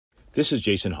This is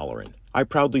Jason Holleran. I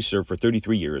proudly served for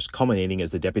 33 years, culminating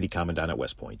as the Deputy Commandant at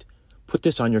West Point. Put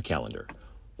this on your calendar.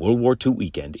 World War II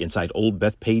weekend inside Old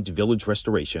Bethpage Village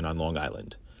Restoration on Long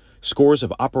Island. Scores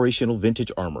of operational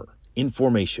vintage armor. In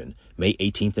formation, May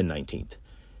 18th and 19th.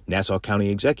 Nassau County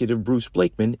Executive Bruce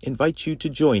Blakeman invites you to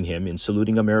join him in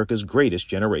saluting America's greatest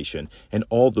generation and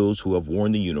all those who have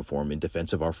worn the uniform in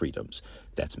defense of our freedoms.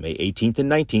 That's May 18th and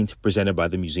 19th, presented by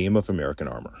the Museum of American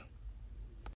Armor.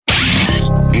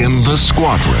 In the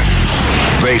squadron,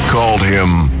 they called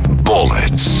him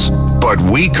Bullets, but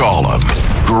we call him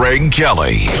Greg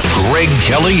Kelly. Greg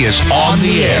Kelly is on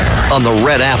the air on the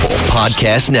Red Apple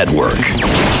Podcast Network.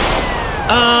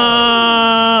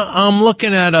 I'm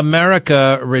looking at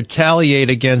America retaliate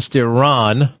against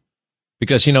Iran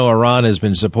because, you know, Iran has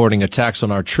been supporting attacks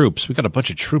on our troops. We got a bunch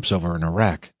of troops over in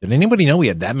Iraq. Did anybody know we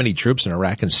had that many troops in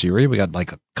Iraq and Syria? We got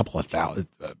like a couple of thousand,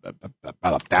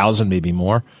 about 1,000, maybe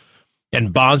more.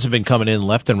 And bombs have been coming in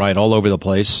left and right all over the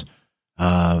place.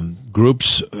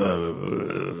 Groups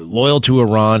loyal to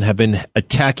Iran have been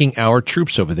attacking our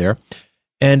troops over there.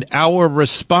 And our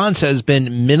response has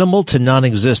been minimal to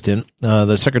non-existent.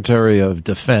 The Secretary of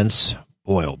Defense,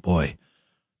 boy, oh boy,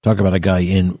 talk about a guy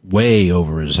in way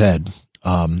over his head.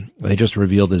 They just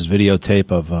revealed this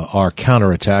videotape of our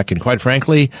counterattack. And quite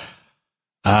frankly,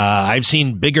 I've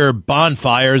seen bigger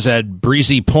bonfires at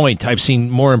Breezy Point. I've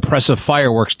seen more impressive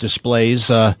fireworks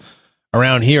displays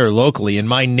around here locally in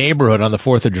my neighborhood on the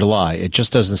 4th of July. It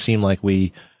just doesn't seem like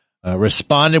we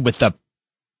responded with the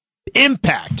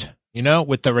impact, you know,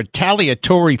 with the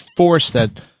retaliatory force that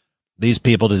these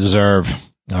people deserve.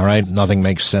 All right? Nothing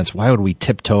makes sense. Why would we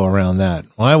tiptoe around that?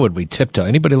 Why would we tiptoe?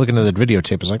 Anybody looking at the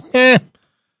videotape is like,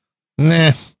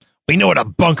 nah. We know what a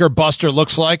bunker buster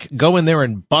looks like. Go in there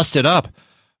and bust it up.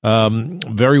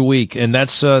 Very weak. And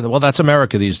that's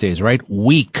America these days, right?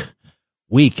 Weak,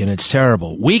 and it's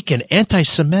terrible. Weak and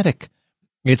anti-Semitic.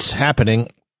 It's happening.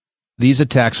 These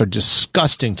attacks are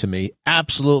disgusting to me.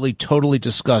 Absolutely, totally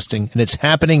disgusting. And it's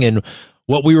happening in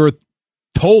what we were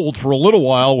told for a little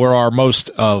while were our most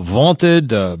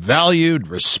vaunted, valued,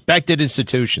 respected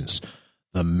institutions.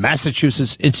 The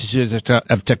Massachusetts Institute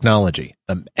of Technology,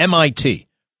 the MIT.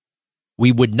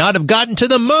 We would not have gotten to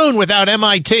the moon without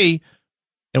MIT.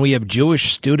 And we have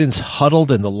Jewish students huddled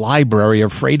in the library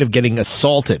afraid of getting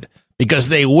assaulted because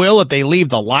they will if they leave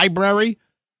the library.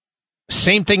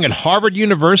 Same thing at Harvard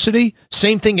University.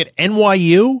 Same thing at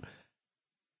NYU.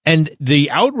 And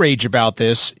the outrage about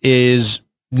this is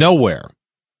nowhere.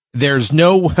 There's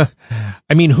no,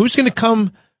 I mean, who's going to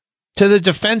come to the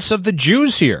defense of the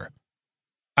Jews here?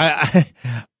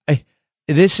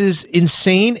 This is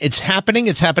insane. It's happening.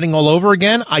 It's happening all over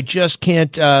again. I just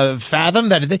can't fathom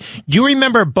that. Do you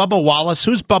remember Bubba Wallace?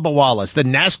 Who's Bubba Wallace? The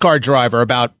NASCAR driver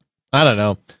about, I don't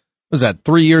know, was that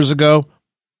 3 years ago?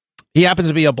 He happens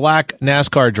to be a black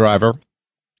NASCAR driver.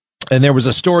 And there was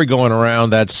a story going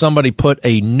around that somebody put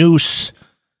a noose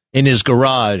in his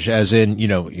garage, as in, you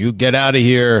know, you get out of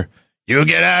here. You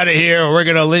get out of here. Or we're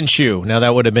going to lynch you. Now,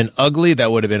 that would have been ugly.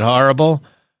 That would have been horrible.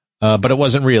 But it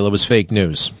wasn't real. It was fake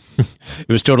news. It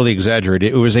was totally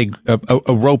exaggerated. It was a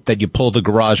rope that you pull the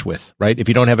garage with, right? If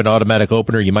you don't have an automatic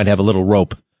opener, you might have a little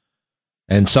rope.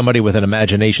 And somebody with an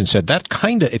imagination said that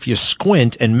kind of, if you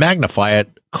squint and magnify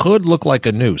it, could look like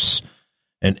a noose.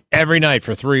 And every night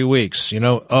for 3 weeks, you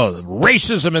know,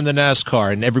 racism in the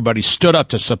NASCAR, and everybody stood up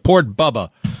to support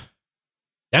Bubba.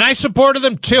 And I supported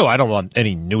them, too. I don't want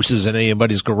any nooses in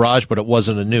anybody's garage, but it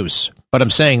wasn't a noose. But I'm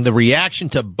saying the reaction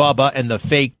to Bubba and the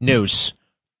fake noose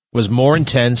was more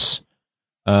intense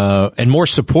and more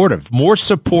supportive. More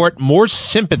support, more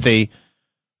sympathy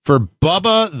for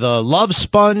Bubba, the love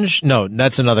sponge. No,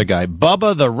 that's another guy.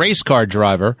 Bubba, the race car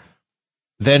driver,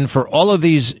 than for all of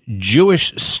these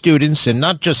Jewish students, and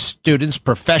not just students,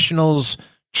 professionals,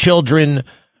 children,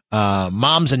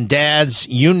 moms and dads,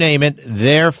 you name it,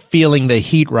 they're feeling the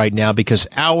heat right now because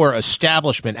our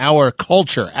establishment, our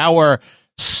culture, our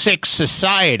sick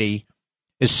society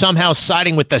is somehow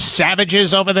siding with the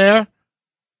savages over there.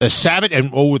 The savage,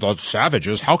 and the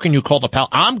savages, how can you call the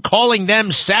I'm calling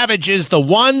them savages, the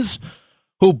ones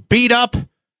who beat up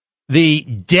the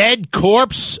dead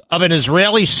corpse of an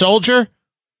Israeli soldier,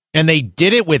 and they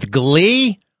did it with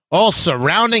glee. All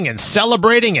surrounding and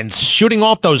celebrating and shooting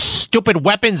off those stupid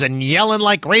weapons and yelling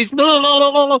like crazy.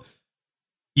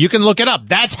 You can look it up.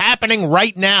 That's happening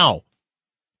right now.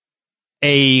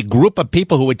 A group of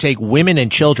people who would take women and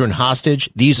children hostage.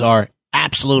 These are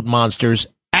absolute monsters,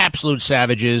 absolute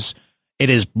savages. It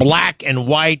is black and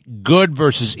white, good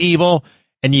versus evil.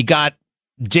 And you got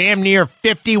damn near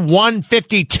 51,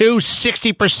 52,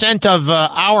 60% of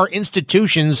our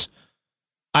institutions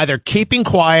either keeping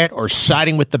quiet or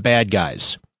siding with the bad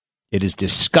guys. It is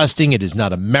disgusting. It is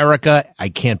not America. I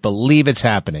can't believe it's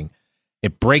happening.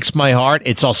 It breaks my heart.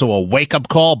 It's also a wake-up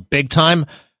call, big time.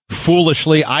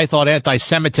 Foolishly, I thought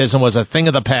anti-Semitism was a thing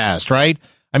of the past, right?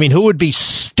 I mean, who would be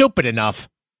stupid enough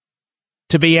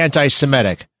to be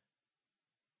anti-Semitic?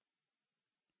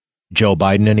 Joe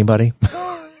Biden, anybody?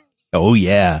 Oh,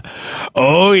 yeah.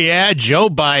 Oh, yeah, Joe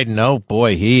Biden. Oh,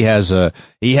 boy, he has a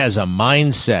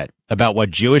mindset about what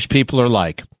Jewish people are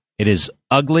like. It is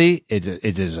ugly. It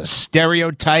is a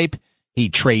stereotype. He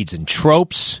trades in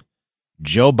tropes.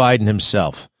 Joe Biden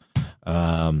himself.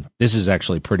 This is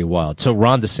actually pretty wild. So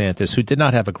Ron DeSantis, who did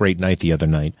not have a great night the other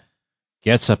night,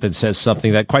 gets up and says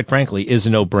something that, quite frankly, is a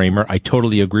no-brainer. I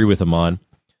totally agree with him on.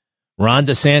 Ron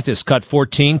DeSantis, cut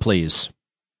 14, please.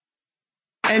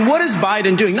 And what is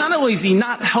Biden doing? Not only is he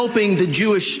not helping the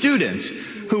Jewish students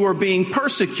who are being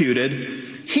persecuted,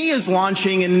 he is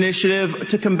launching an initiative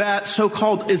to combat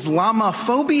so-called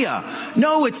Islamophobia.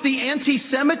 No, it's the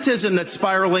anti-Semitism that's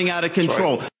spiraling out of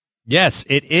control. Sorry. Yes,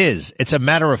 it is. It's a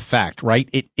matter of fact, right?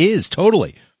 It is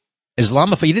totally.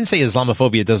 Islamophobia. You didn't say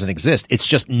Islamophobia doesn't exist. It's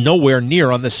just nowhere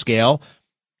near on the scale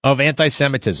of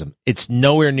anti-Semitism. It's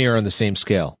nowhere near on the same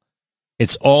scale.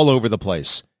 It's all over the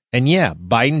place. And yeah,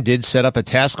 Biden did set up a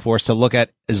task force to look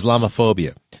at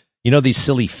Islamophobia. You know, these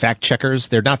silly fact checkers,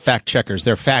 they're not fact checkers,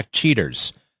 they're fact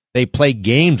cheaters. They play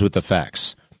games with the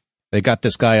facts. They got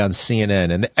this guy on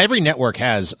CNN, and every network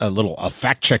has a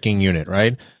fact checking unit,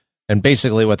 right? And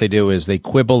basically what they do is they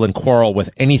quibble and quarrel with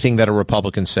anything that a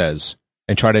Republican says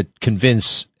and try to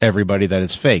convince everybody that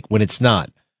it's fake when it's not.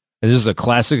 And this is a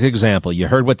classic example. You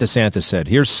heard what DeSantis said.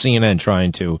 Here's CNN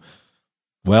trying to,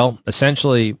 well,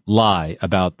 essentially lie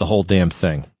about the whole damn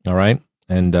thing, all right?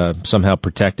 And somehow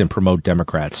protect and promote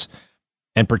Democrats.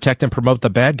 And protect and promote the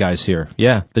bad guys here.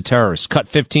 Yeah, the terrorists. Cut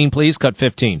 15, please. Cut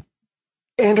 15.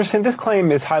 Anderson, this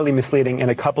claim is highly misleading in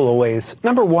a couple of ways.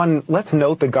 Number one, let's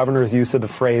note the governor's use of the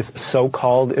phrase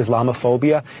so-called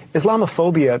Islamophobia.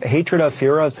 Islamophobia, hatred of,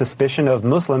 fear of, suspicion of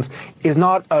Muslims, is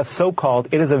not a so-called.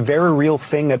 It is a very real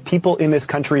thing that people in this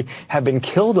country have been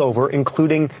killed over,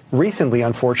 including recently,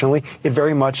 unfortunately. It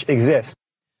very much exists.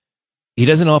 He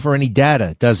doesn't offer any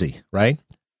data, does he? Right?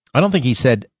 I don't think he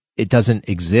said it doesn't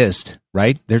exist,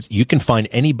 right? You can find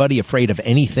anybody afraid of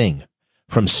anything,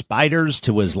 from spiders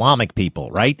to Islamic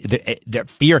people, right? There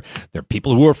are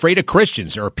people who are afraid of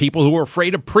Christians. There are people who are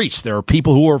afraid of priests. There are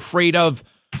people who are afraid of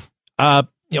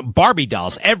Barbie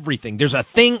dolls, everything. There's a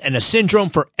thing and a syndrome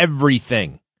for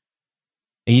everything.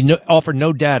 And you offer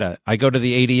no data. I go to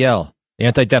the ADL, the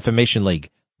Anti-Defamation League,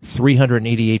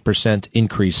 388%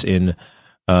 increase in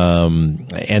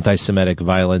anti-Semitic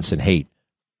violence and hate.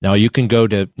 Now, you can go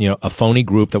to a phony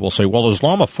group that will say, well,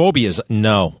 Islamophobia is...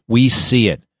 No, we see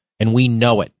it. And we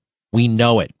know it. We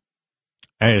know it.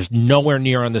 And it's nowhere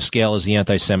near on the scale as the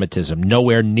anti-Semitism.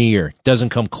 Nowhere near. Doesn't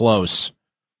come close.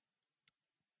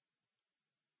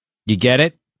 You get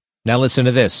it? Now listen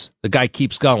to this. The guy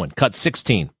keeps going. Cut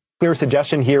 16. Clear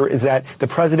suggestion here is that the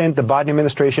president, the Biden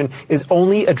administration, is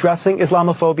only addressing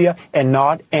Islamophobia and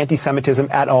not anti-Semitism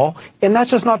at all. And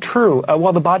that's just not true.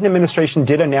 While the Biden administration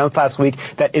did announce last week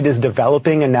that it is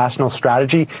developing a national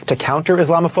strategy to counter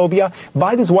Islamophobia,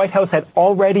 Biden's White House had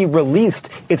already released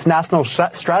its national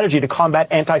strategy to combat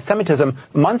anti-Semitism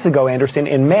months ago, Anderson,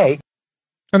 in May.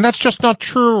 And that's just not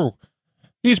true.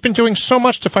 He's been doing so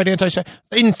much to fight anti-Semitism.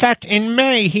 In fact, in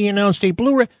May, he announced a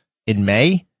Blu-ray. In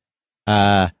May?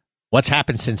 What's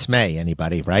happened since May?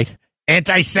 Anybody, right?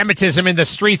 Anti-Semitism in the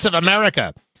streets of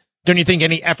America. Don't you think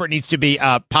any effort needs to be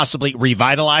possibly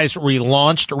revitalized,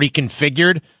 relaunched,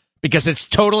 reconfigured? Because it's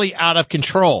totally out of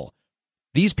control.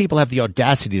 These people have the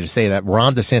audacity to say that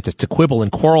Ron DeSantis, to quibble and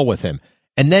quarrel with him.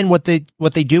 And then what they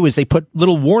do is they put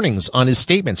little warnings on his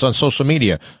statements on social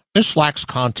media. This lacks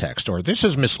context, or this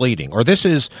is misleading, or this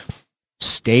is...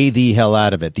 Stay the hell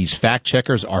out of it. These fact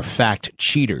checkers are fact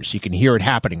cheaters. You can hear it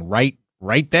happening right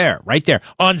there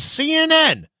on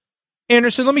CNN.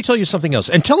 Anderson, let me tell you something else.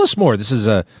 And tell us more. This is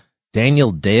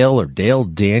Daniel Dale, or Dale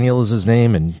Daniel is his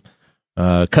name, and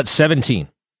cut 17.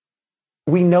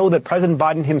 We know that President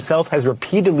Biden himself has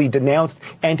repeatedly denounced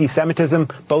anti-Semitism,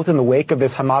 both in the wake of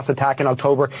this Hamas attack in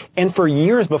October and for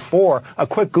years before. A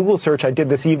quick Google search I did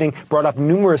this evening brought up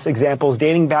numerous examples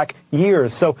dating back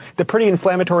years. So the pretty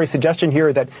inflammatory suggestion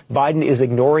here that Biden is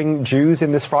ignoring Jews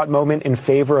in this fraught moment in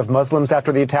favor of Muslims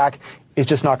after the attack is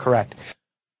just not correct.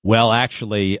 Well,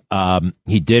 actually,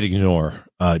 he did ignore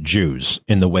Jews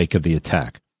in the wake of the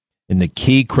attack. In the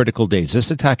key critical days,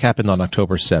 this attack happened on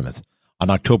October 7th. On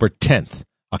October 10th,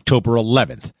 October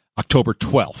 11th, October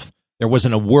 12th, there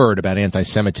wasn't a word about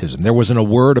anti-Semitism. There wasn't a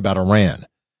word about Iran.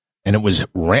 And it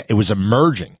was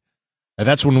emerging. And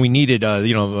that's when we needed,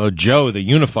 Joe, the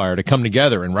unifier, to come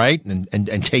together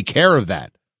and take care of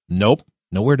that. Nope,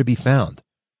 nowhere to be found.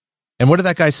 And what did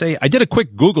that guy say? I did a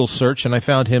quick Google search and I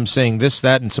found him saying this,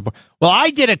 that, and support. Well,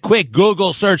 I did a quick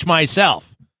Google search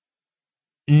myself,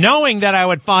 knowing that I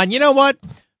would find, you know what?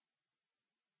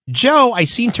 Joe, I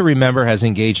seem to remember, has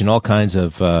engaged in all kinds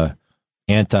of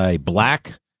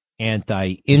anti-black,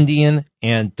 anti-Indian,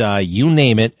 you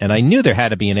name it, and I knew there had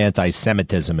to be an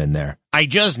anti-Semitism in there. I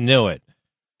just knew it.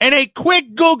 And a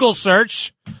quick Google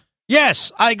search,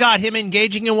 yes, I got him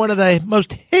engaging in one of the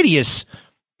most hideous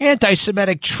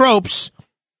anti-Semitic tropes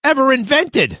ever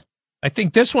invented. I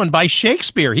think this one by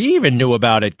Shakespeare. He even knew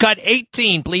about it. Cut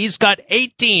 18, please. Cut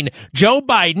 18. Joe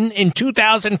Biden in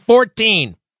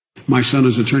 2014. My son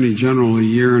is Attorney General a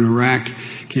year in Iraq,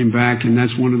 came back, and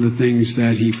that's one of the things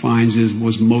that he finds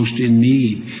was most in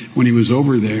need. When he was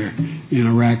over there in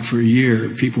Iraq for a year,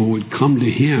 people would come to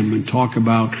him and talk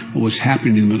about what was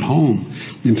happening at home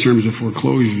in terms of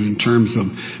foreclosures, in terms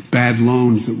of bad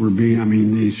loans that were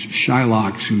these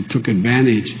Shylocks who took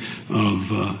advantage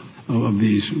of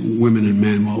these women and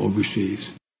men while overseas.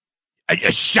 A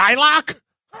Shylock?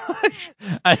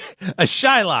 a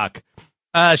Shylock.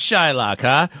 Shylock,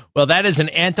 huh? Well, that is an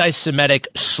anti-Semitic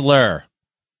slur.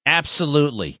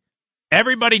 Absolutely.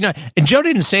 Everybody knows. And Joe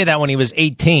didn't say that when he was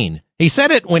 18. He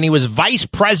said it when he was vice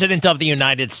president of the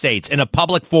United States in a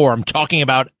public forum talking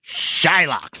about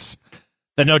Shylocks,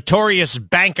 the notorious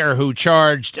banker who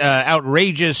charged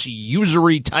outrageous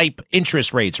usury-type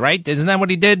interest rates, right? Isn't that what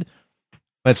he did?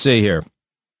 Let's see here.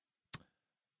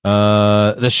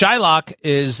 The Shylock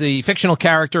is the fictional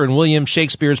character in William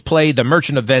Shakespeare's play The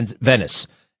Merchant of Venice,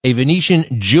 a Venetian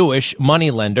Jewish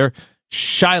moneylender.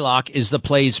 Shylock is the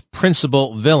play's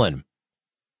principal villain.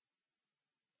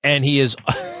 And he is,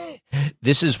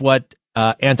 this is what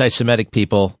anti-Semitic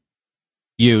people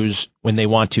use when they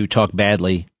want to talk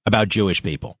badly about Jewish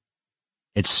people.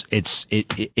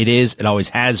 It always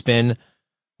has been.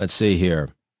 Let's see here.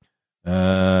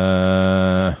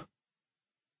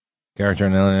 Character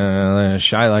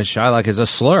Shylock is a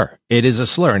slur. It is a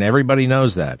slur, and everybody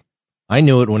knows that. I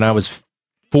knew it when I was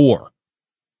 4.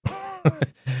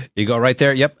 You go right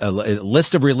there. Yep, a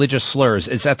list of religious slurs.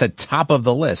 It's at the top of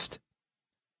the list.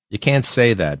 You can't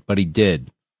say that, but he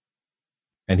did.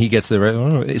 And he gets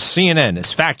CNN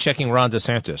is fact-checking Ron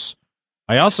DeSantis.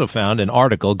 I also found an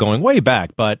article going way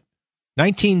back, but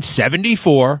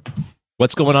 1974.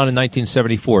 What's going on in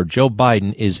 1974? Joe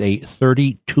Biden is a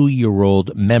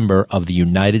 32-year-old member of the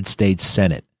United States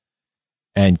Senate.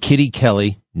 And Kitty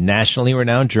Kelly, nationally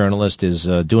renowned journalist, is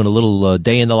doing a little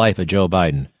day in the life of Joe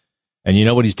Biden. And you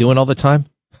know what he's doing all the time?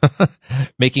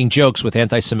 Making jokes with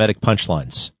anti-Semitic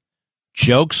punchlines.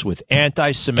 Jokes with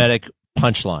anti-Semitic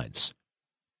punchlines.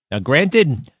 Now,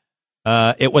 granted,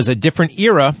 it was a different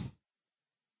era.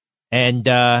 And,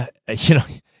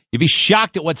 you'd be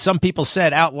shocked at what some people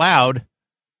said out loud.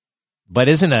 But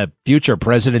isn't a future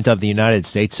president of the United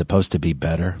States supposed to be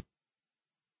better?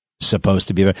 Supposed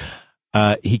to be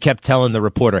better. He kept telling the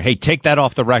reporter, hey, take that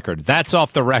off the record. That's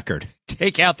off the record.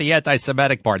 Take out the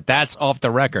anti-Semitic part. That's off the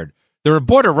record. The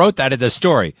reporter wrote that in the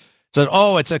story. Said,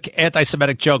 oh, it's an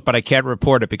anti-Semitic joke, but I can't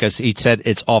report it because he said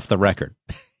it's off the record.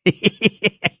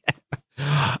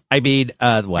 I mean,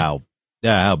 wow.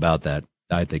 Yeah, how about that?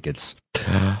 I think it's...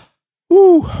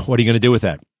 what are you going to do with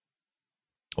that?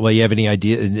 Well, you have any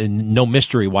idea? No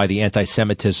mystery why the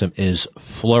anti-Semitism is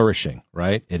flourishing,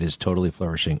 right? It is totally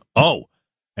flourishing. Oh,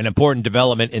 an important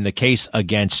development in the case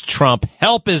against Trump.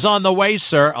 Help is on the way,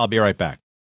 sir. I'll be right back.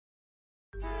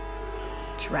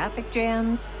 Traffic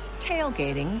jams,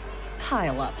 tailgating,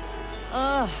 pile-ups.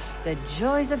 Ugh, the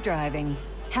joys of driving.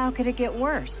 How could it get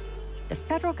worse? The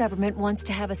federal government wants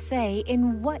to have a say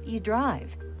in what you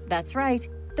drive. That's right.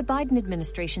 The Biden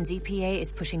administration's EPA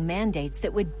is pushing mandates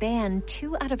that would ban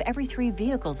 2 out of every 3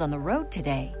 vehicles on the road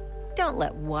today. Don't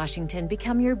let Washington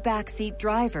become your backseat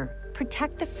driver.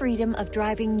 Protect the freedom of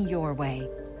driving your way.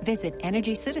 Visit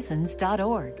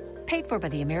EnergyCitizens.org. Paid for by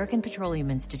the American Petroleum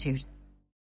Institute.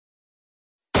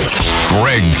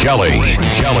 Greg Kelly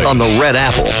on the Red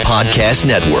Apple Podcast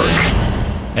Network.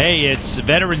 Hey, it's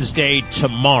Veterans Day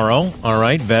tomorrow. All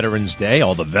right, Veterans Day.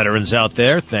 All the veterans out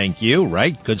there, thank you,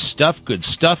 right? Good stuff, good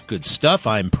stuff, good stuff.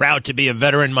 I'm proud to be a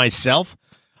veteran myself.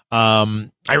 I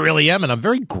really am, and I'm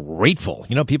very grateful.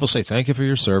 You know, people say, thank you for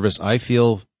your service. I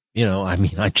feel, I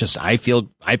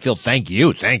feel thank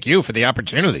you for the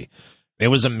opportunity. It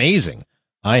was amazing.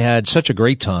 I had such a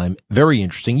great time. Very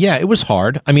interesting. Yeah, it was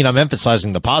hard. I mean, I'm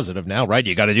emphasizing the positive now, right?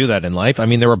 You got to do that in life. I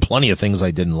mean, there were plenty of things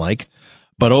I didn't like,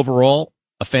 but overall,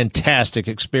 a fantastic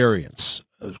experience.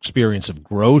 experience of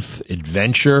growth,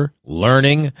 adventure,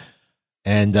 learning.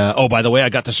 And, oh, by the way, I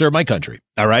got to serve my country.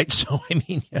 All right. So, I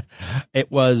mean,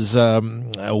 it was a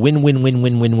win, win, win,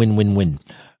 win, win, win, win, win.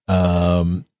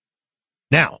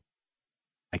 Now,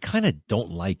 I kind of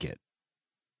don't like it.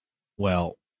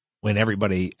 Well, when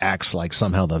everybody acts like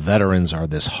somehow the veterans are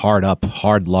this hard up,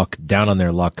 hard luck, down on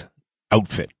their luck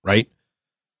outfit, right?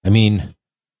 I mean,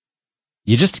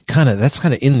 you just that's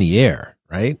kind of in the air,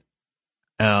 right?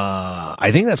 I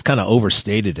think that's kind of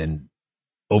overstated and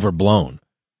overblown.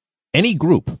 Any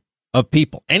group of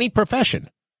people, any profession,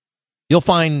 you'll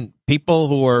find people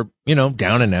who are,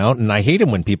 down and out, and I hate them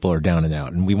when people are down and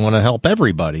out, and we want to help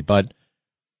everybody. But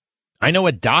I know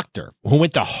a doctor who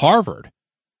went to Harvard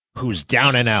who's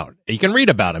down and out. You can read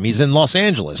about him. He's in Los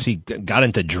Angeles. He got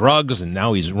into drugs, and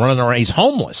now he's running around. He's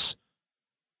homeless.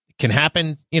 It can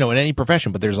happen, in any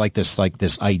profession, but there's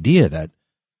this idea that,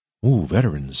 ooh,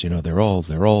 veterans, they're all,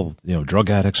 drug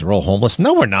addicts, they're all homeless.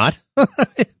 No, we're not.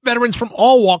 Veterans from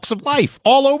all walks of life,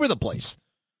 all over the place,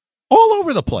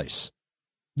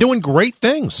 doing great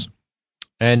things.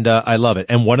 And I love it.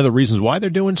 And one of the reasons why they're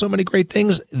doing so many great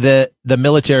things, the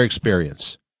military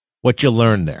experience, what you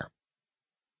learn there.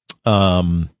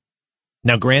 Now,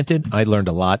 granted, I learned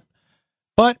a lot,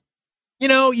 but,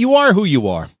 you are who you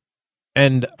are.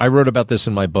 And I wrote about this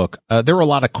in my book. There were a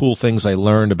lot of cool things I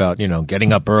learned about,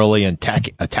 getting up early and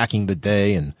attacking the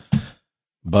day.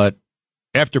 But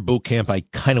after boot camp, I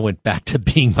kind of went back to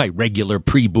being my regular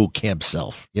pre-boot camp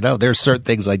self. There's certain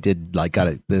things I did,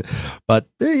 but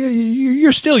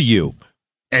you're still you.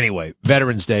 Anyway,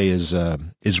 Veterans Day is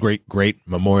great.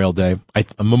 Memorial Day.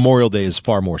 Memorial Day is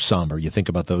far more somber. You think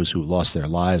about those who lost their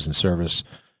lives in service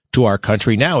to our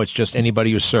country. Now it's just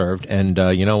anybody who served. And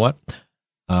you know what?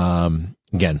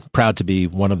 Again, proud to be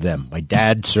one of them. My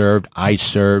dad served. I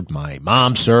served. My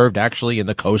mom served, actually, in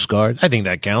the Coast Guard. I think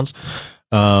that counts.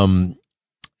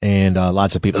 And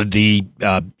lots of people. The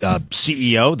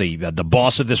CEO, the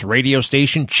boss of this radio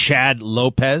station, Chad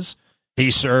Lopez,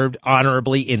 he served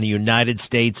honorably in the United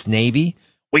States Navy.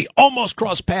 We almost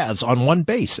crossed paths on one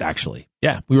base, actually.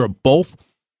 Yeah, we were both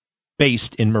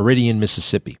based in Meridian,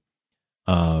 Mississippi,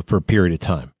 for a period of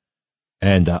time.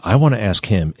 And I want to ask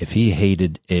him if he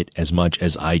hated it as much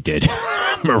as I did.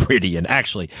 Meridian.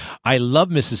 Actually, I love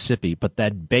Mississippi, but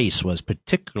that base was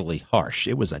particularly harsh.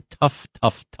 It was a tough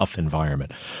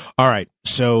environment. All right,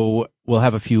 so we'll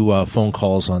have a few phone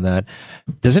calls on that.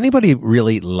 Does anybody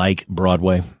really like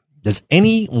Broadway? Does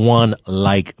anyone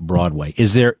like Broadway?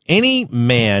 Is there any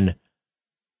man?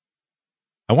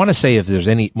 I want to say if there's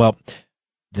any. Well,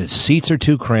 the seats are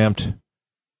too cramped.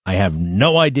 I have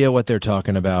no idea what they're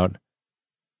talking about.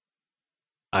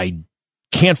 I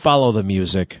can't follow the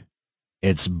music.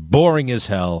 It's boring as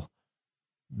hell.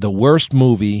 The worst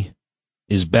movie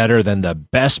is better than the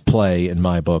best play in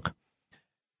my book.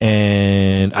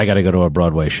 And I got to go to a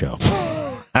Broadway show.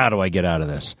 How do I get out of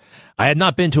this? I had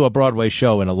not been to a Broadway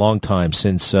show in a long time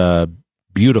since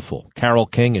Beautiful. Carole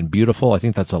King and Beautiful. I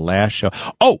think that's the last show.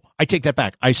 Oh, I take that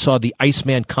back. I saw The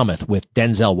Iceman Cometh with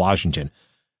Denzel Washington.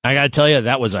 I got to tell you,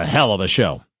 that was a hell of a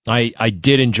show. I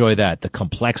did enjoy that. The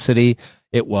complexity.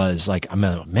 It was like,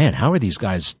 man, how are these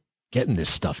guys getting this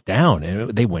stuff down?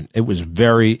 And it was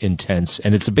very intense.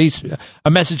 And it's a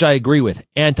message I agree with.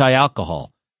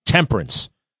 Anti-alcohol, temperance,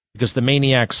 because the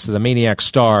maniac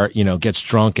star, gets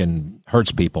drunk and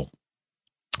hurts people.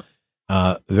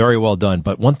 Very well done.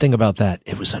 But one thing about that,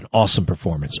 it was an awesome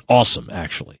performance. Awesome,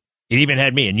 actually. It even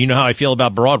had me. And you know how I feel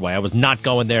about Broadway. I was not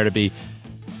going there to be.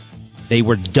 They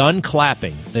were done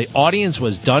clapping. The audience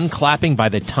was done clapping by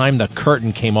the time the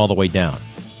curtain came all the way down.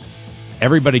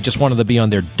 Everybody just wanted to be on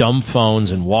their dumb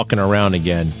phones and walking around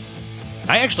again.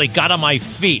 I actually got on my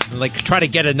feet and try to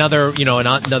get another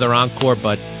encore,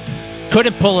 but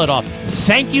couldn't pull it off.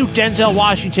 Thank you, Denzel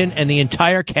Washington and the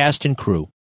entire cast and crew.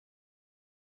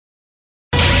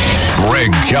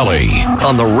 Greg Kelly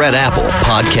on the Red Apple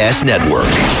Podcast Network.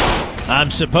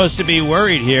 I'm supposed to be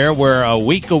worried here. We're a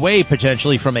week away,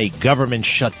 potentially, from a government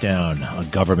shutdown.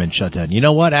 You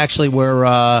know what? Actually,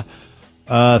 we're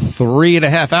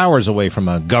 3.5 hours away from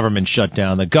a government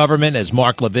shutdown. The government, as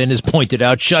Mark Levin has pointed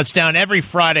out, shuts down every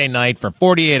Friday night for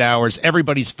 48 hours.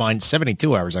 Everybody's fine.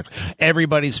 72 hours, actually.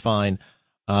 Everybody's fine.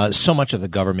 So much of the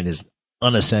government is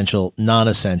unessential,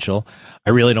 non-essential. I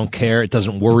really don't care. It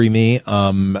doesn't worry me.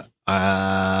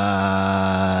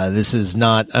 This is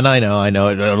not, and I know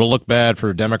it'll look bad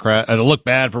for Democrats. It'll look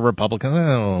bad for Republicans.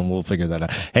 Oh, we'll figure that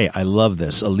out. Hey, I love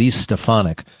this. Elise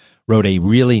Stefanik wrote a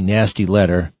really nasty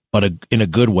letter, but in a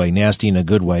good way, nasty in a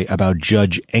good way, about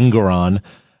Judge Engoron,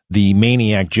 the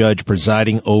maniac judge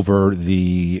presiding over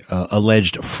the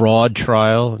alleged fraud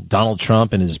trial, Donald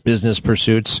Trump and his business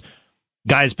pursuits.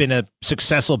 Guy's been a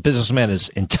successful businessman his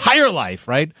entire life,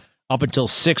 right? Up until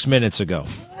 6 minutes ago.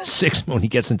 When he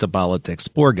gets into politics.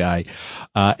 Poor guy.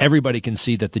 Everybody can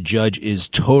see that the judge is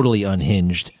totally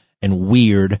unhinged and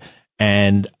weird,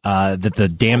 and that the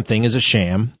damn thing is a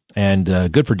sham. And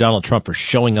good for Donald Trump for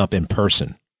showing up in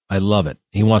person. I love it.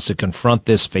 He wants to confront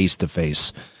this face to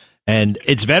face. And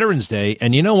it's Veterans Day.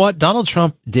 And you know what? Donald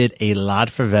Trump did a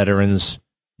lot for veterans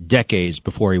decades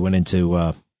before he went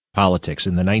into politics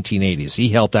in the 1980s. He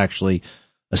helped actually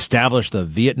establish the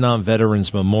Vietnam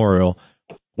Veterans Memorial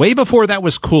way before that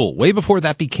was cool, way before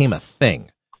that became a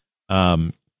thing.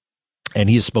 And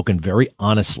he has spoken very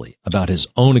honestly about his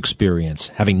own experience,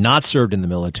 having not served in the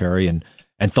military, and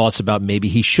thoughts about maybe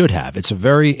he should have. It's a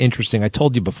very interesting, I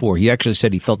told you before, he actually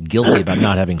said he felt guilty about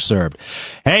not having served.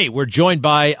 Hey, we're joined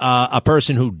by a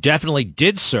person who definitely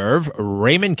did serve,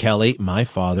 Raymond Kelly, my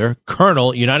father,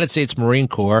 Colonel, United States Marine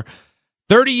Corps.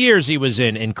 30 years he was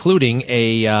in, including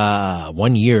a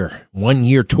one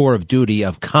year tour of duty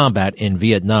of combat in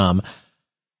Vietnam.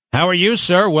 How are you,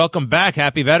 sir? Welcome back.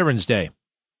 Happy Veterans Day.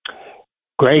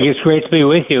 Greg, it's great to be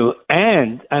with you.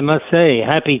 And I must say,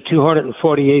 happy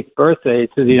 248th birthday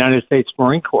to the United States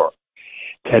Marine Corps.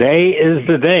 Today is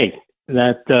the day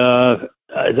that,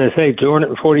 as I say,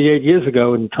 248 years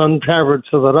ago in Tun Tavern,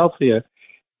 Philadelphia,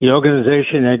 the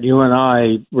organization that you and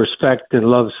I respect and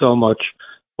love so much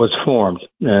was formed.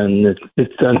 And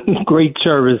it's done great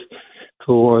service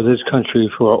for this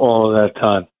country for all of that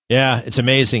time. Yeah, it's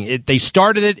amazing. They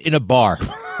started it in a bar.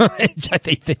 I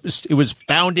think it was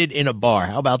founded in a bar.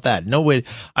 How about that? No way.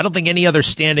 I don't think any other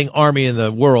standing army in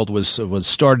the world was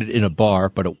started in a bar,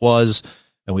 but it was.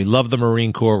 And we love the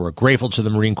Marine Corps. We're grateful to the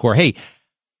Marine Corps. Hey,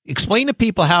 explain to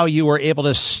people how you were able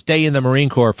to stay in the Marine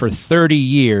Corps for 30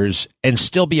 years and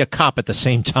still be a cop at the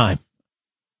same time.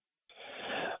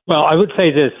 Well, I would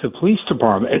say this. The police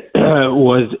department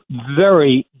was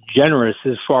very generous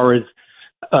as far as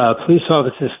police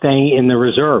officers staying in the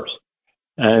reserves.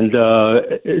 And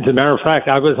as a matter of fact,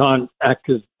 I was on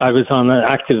active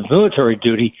military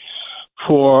duty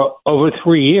for over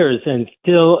 3 years, and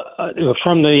still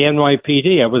from the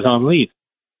NYPD, I was on leave.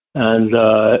 And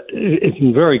it's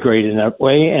been very great in that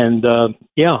way. And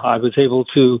I was able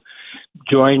to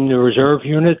join the reserve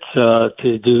units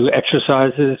to do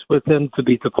exercises with them, to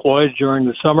be deployed during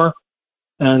the summer.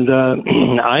 And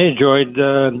I enjoyed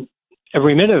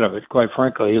every minute of it, quite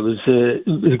frankly. It was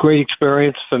a great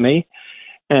experience for me.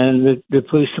 And the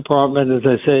police department, as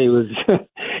I say, was,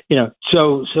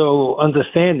 so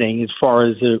understanding as far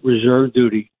as the reserve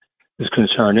duty is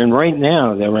concerned. And right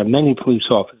now, there are many police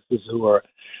officers who are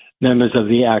members of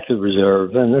the active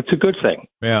reserve, and that's a good thing.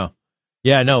 Yeah.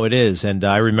 Yeah, no, it is. And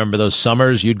I remember those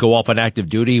summers, you'd go off on active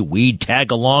duty, we'd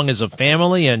tag along as a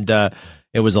family, and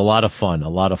it was a lot of fun,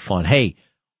 Hey,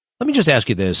 let me just ask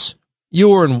you this. You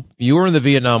were in the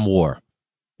Vietnam War.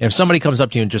 If somebody comes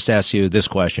up to you and just asks you this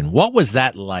question, what was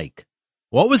that like?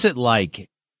 What was it like,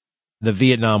 the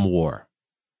Vietnam War?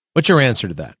 What's your answer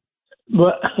to that?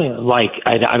 Well,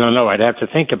 I don't know. I'd have to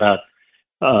think about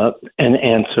an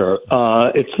answer.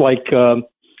 It's like,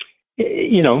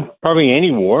 probably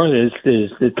any war.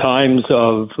 There's the times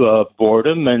of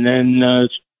boredom and then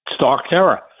stark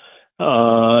terror.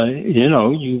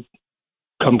 You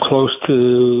come close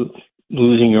to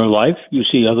losing your life. You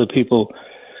see other people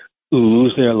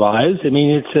lose their lives. I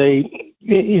mean,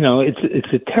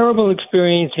 it's a terrible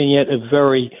experience, and yet a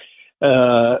very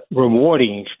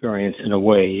rewarding experience in a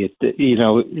way.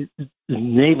 It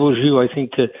enables you, I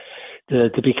think,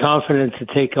 to be confident to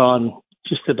take on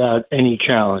just about any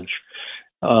challenge.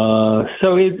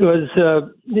 So it was,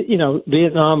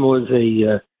 Vietnam was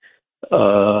a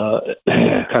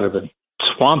kind of a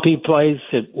swampy place.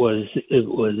 It was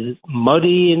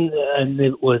muddy and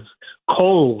it was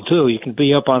cold too. You can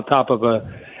be up on top of a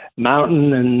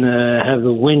mountain and have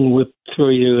the wind whip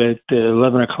through you at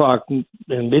 11 o'clock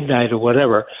midnight or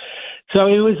whatever. So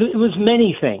it was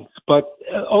many things, but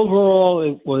overall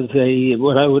it was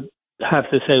what I would have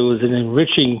to say was an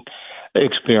enriching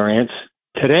experience.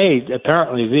 Today,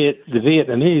 apparently, the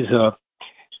Vietnamese are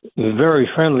very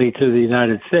friendly to the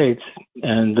United States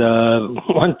and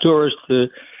want tourists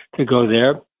to go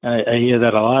there. I hear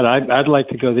that a lot. I'd like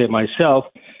to go there myself,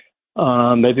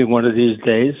 maybe one of these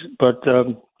days. But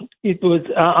it was.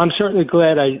 I'm certainly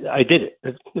glad I did it.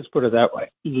 Let's put it that way.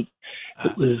 It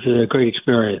was a great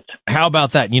experience. How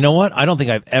about that? You know what? I don't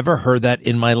think I've ever heard that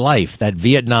in my life, that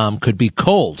Vietnam could be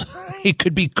cold. It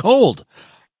could be cold.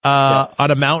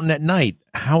 on a mountain at night.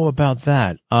 How about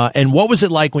that? And what was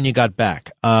it like when you got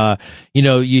back?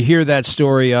 You hear that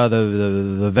story,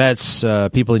 the vets,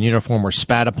 people in uniform were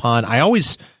spat upon. I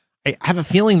have a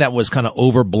feeling that was kind of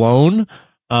overblown.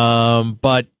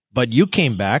 But you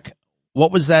came back.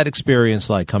 What was that experience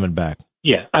like coming back?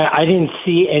 Yeah, I didn't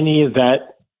see any of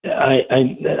that.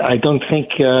 I don't think,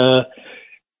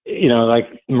 like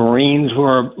Marines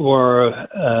were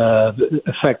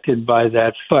affected by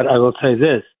that. But I will say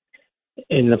this.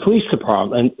 In the police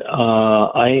department,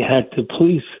 I had to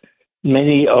police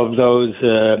many of those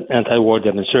anti-war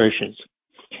demonstrations,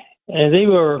 and they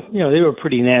were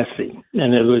pretty nasty.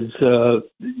 And it was,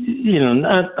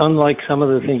 not unlike some of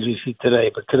the things we see today,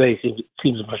 but today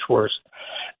seems much worse.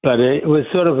 But it was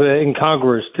sort of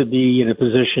incongruous to be in a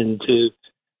position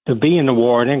to be in the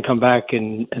war and then come back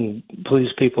and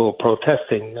police people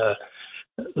protesting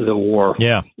the war.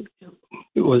 Yeah,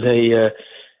 it was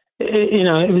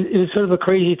it was sort of a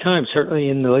crazy time. Certainly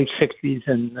in the late '60s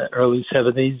and early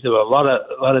 '70s, there were a lot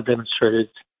of demonstrations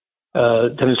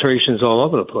all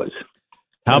over the place.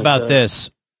 How about this?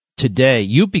 Today,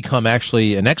 you've become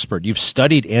actually an expert. You've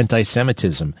studied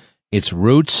anti-Semitism, its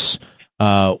roots,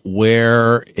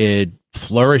 where it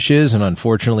flourishes, and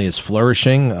unfortunately, it's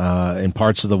flourishing in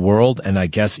parts of the world, and I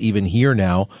guess even here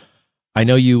now. I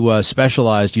know you you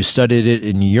studied it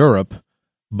in Europe,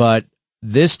 but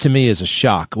this to me is a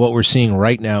shock, what we're seeing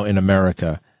right now in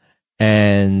America.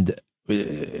 And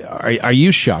are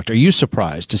you shocked? Are you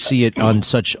surprised to see it on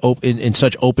such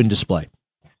open display?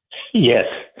 Yes,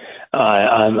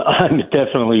 I'm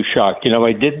definitely shocked.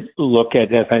 I did look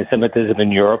at anti-Semitism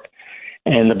in Europe,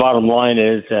 and the bottom line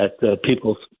is that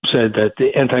people said that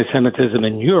the anti-Semitism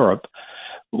in Europe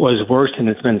was worse than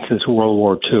it's been since World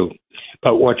War II.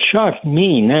 But what shocked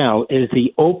me now is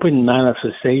the open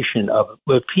manifestation of it,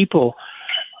 where people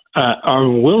are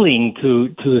willing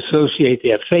to associate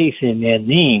their faith in their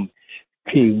name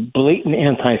to blatant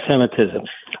anti-Semitism.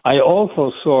 I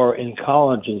also saw in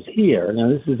colleges here, now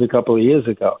this is a couple of years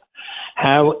ago,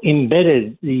 how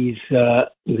embedded these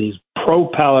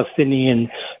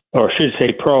pro-Palestinian, or I should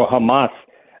say pro-Hamas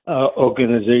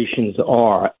organizations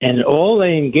are. And all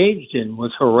they engaged in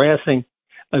was harassing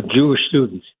Jewish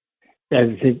students.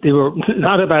 And they were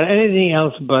not about anything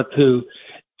else but to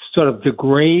sort of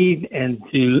degrade and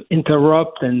to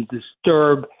interrupt and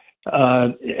disturb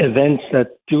events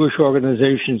that Jewish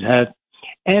organizations had.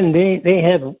 And they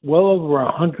have well over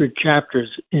 100 chapters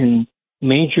in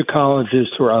major colleges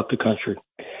throughout the country.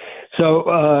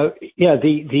 So,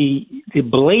 the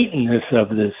blatantness of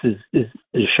this is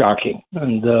shocking.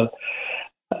 And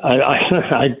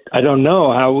I don't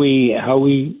know how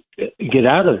we get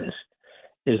out of this.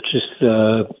 It's just,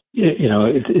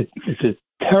 it's a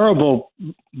terrible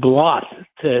blot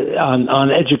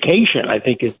on education, I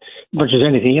think, as much as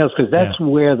anything else, because that's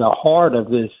where the heart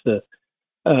of this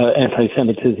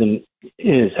anti-Semitism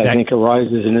is, I think,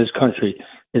 arises in this country,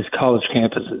 is college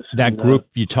campuses. That group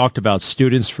you talked about,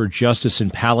 Students for Justice in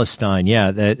Palestine,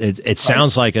 it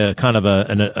sounds like a kind of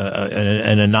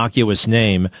an innocuous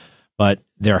name, but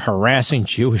they're harassing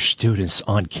Jewish students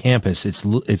on campus.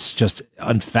 It's just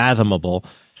unfathomable.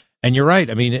 And you're right.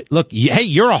 I mean, look, hey,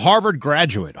 you're a Harvard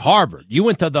graduate. Harvard. You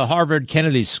went to the Harvard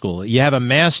Kennedy School. You have a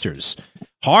master's.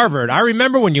 Harvard. I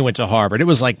remember when you went to Harvard. It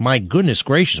was like, my goodness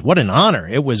gracious, what an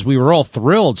honor. We were all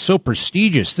thrilled, so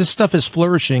prestigious. This stuff is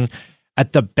flourishing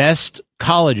at the best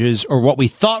colleges, or what we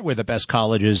thought were the best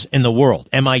colleges in the world.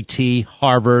 MIT,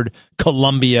 Harvard,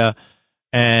 Columbia.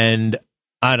 And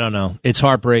I don't know. It's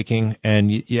heartbreaking.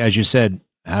 And as you said,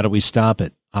 how do we stop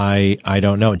it? I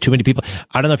don't know. And too many people.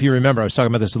 I don't know if you remember, I was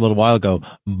talking about this a little while ago.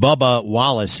 Bubba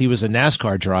Wallace, he was a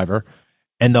NASCAR driver,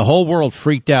 and the whole world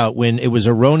freaked out when it was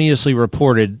erroneously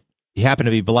reported, he happened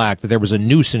to be black, that there was a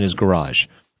noose in his garage.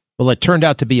 Well, it turned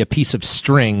out to be a piece of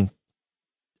string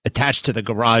attached to the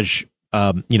garage,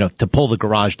 to pull the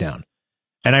garage down.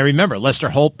 And I remember Lester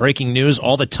Holt breaking news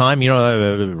all the time,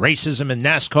 racism in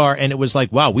NASCAR. And it was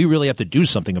like, wow, we really have to do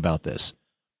something about this.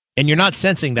 And you're not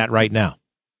sensing that right now.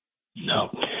 No.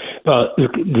 Well,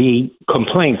 the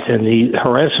complaints and the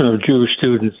harassment of Jewish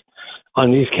students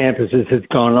on these campuses has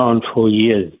gone on for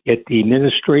years. Yet the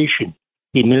administrations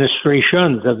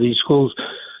of these schools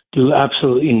do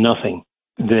absolutely nothing.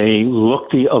 They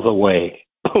look the other way.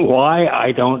 Why?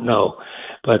 I don't know.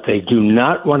 But they do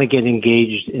not want to get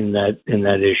engaged in that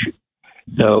issue.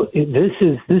 So this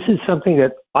is something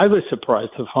that I was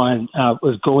surprised to find out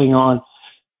was going on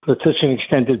for such an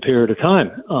extended period of time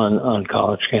on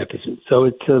college campuses. So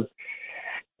it's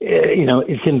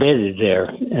embedded there,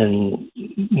 and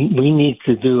we need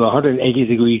to do a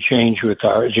 180-degree change with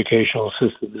our educational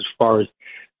system as far as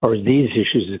these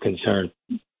issues are concerned.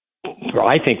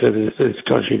 I think, for this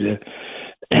country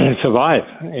to survive.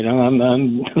 You know,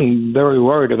 I'm very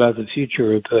worried about the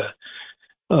future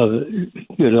of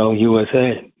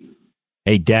USA.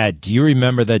 Hey, Dad, do you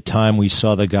remember that time we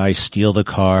saw the guy steal the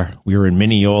car? We were in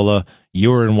Mineola.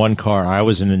 You were in one car. I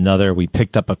was in another. We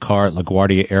picked up a car at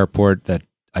LaGuardia Airport that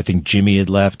I think Jimmy had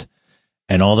left.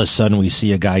 And all of a sudden we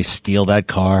see a guy steal that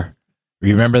car.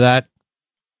 Remember that?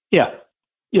 Yeah.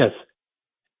 Yes.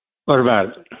 What about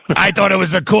it? I thought it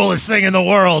was the coolest thing in the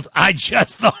world. I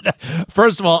just thought,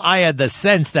 first of all, I had the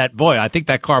sense that, boy, I think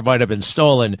that car might have been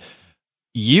stolen.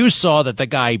 You saw that the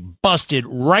guy busted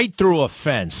right through a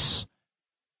fence,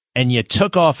 and you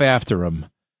took off after him.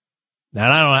 And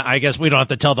I guess we don't have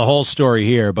to tell the whole story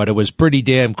here, but it was pretty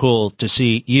damn cool to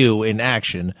see you in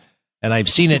action. And I've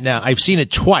seen it now. I've seen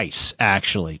it twice,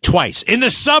 actually. Twice. In the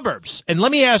suburbs. And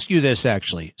let me ask you this,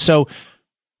 actually. So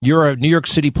you're a New York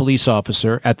City police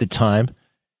officer at the time,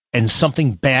 and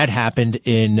something bad happened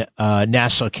in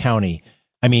Nassau County.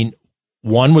 I mean,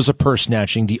 one was a purse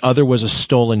snatching. The other was a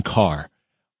stolen car.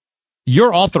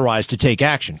 You're authorized to take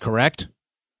action, correct?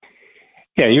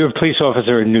 Yeah, you're a police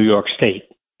officer in New York State.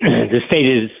 The state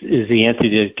is the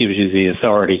entity that gives you the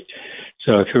authority.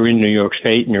 So if you're in New York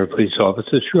State and you're a police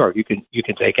officer, sure, you can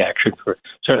take action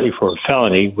certainly for a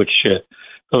felony, which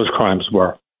those crimes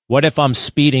were. What if I'm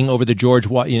speeding over the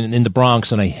in the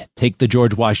Bronx and I take the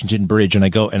George Washington Bridge and I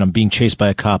go and I'm being chased by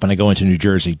a cop and I go into New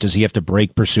Jersey? Does he have to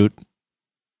break pursuit?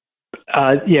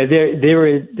 Yeah,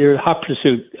 there are hot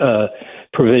pursuit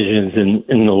provisions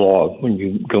in the law when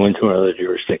you go into another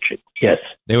jurisdiction. Yes,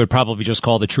 they would probably just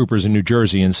call the troopers in New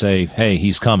Jersey and say, "Hey,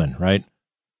 he's coming," right?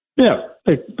 Yeah,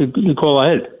 you call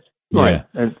ahead. Right.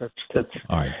 Yeah. That's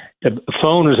all right. The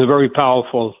phone is a very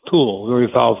powerful tool, very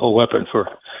powerful weapon for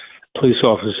police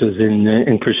officers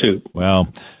in pursuit. Well,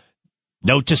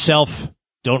 note to self: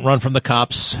 don't run from the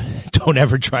cops. Don't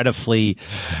ever try to flee.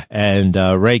 And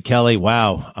Ray Kelly,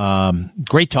 wow,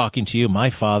 great talking to you,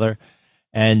 my father,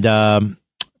 and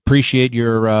appreciate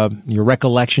your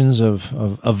recollections of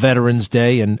Veterans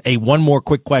Day. And hey, one more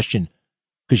quick question,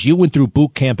 because you went through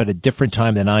boot camp at a different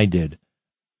time than I did.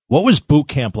 What was boot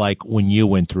camp like when you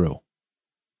went through?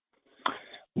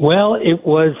 Well, it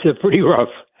was pretty rough.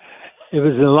 It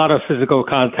was a lot of physical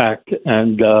contact,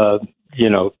 and the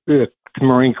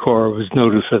Marine Corps was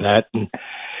noted for that, and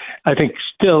I think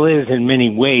still is in many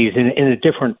ways in a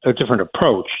different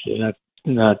approach.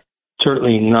 Not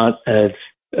certainly not as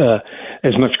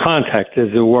much contact as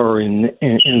there were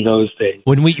in those days.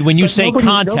 When you say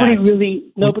contact,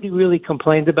 nobody really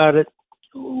complained about it.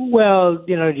 Well,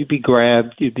 you'd be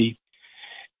grabbed, you'd be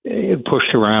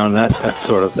pushed around, that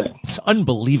sort of thing. It's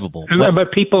unbelievable.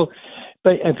 But people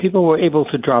were able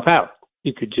to drop out.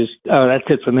 You could just, that's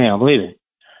it for me, I'm leaving.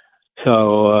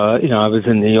 So, I was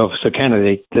in the officer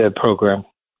candidate program.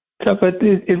 So, but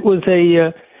it was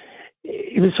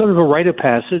sort of a rite of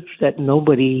passage that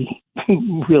nobody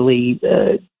really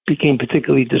became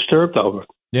particularly disturbed over.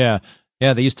 Yeah.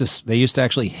 They used to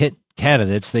actually hit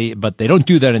candidates. But they don't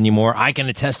do that anymore. I can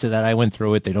attest to that. I went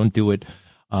through it. They don't do it.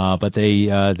 But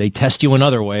they test you in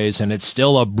other ways, and it's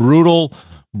still a brutal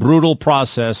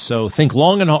process. So think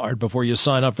long and hard before you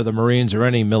sign up for the Marines or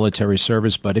any military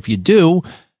service. But if you do,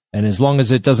 and as long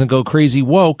as it doesn't go crazy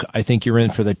woke, I think you're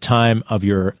in for the time of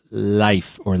your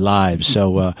life or lives.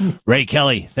 So, Ray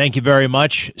Kelly, thank you very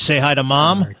much. Say hi to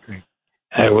Mom.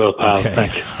 I will, pal. Okay.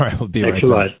 Thank you. All right, we'll be Thanks right a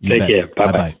lot. back. Take care.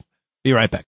 Bye-bye. Be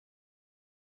right back.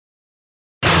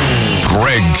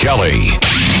 Greg Kelly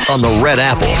on the Red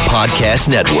Apple Podcast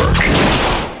Network.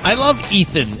 I love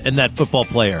Ethan and that football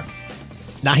player,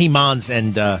 Nahimans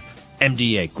and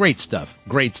MDA. Great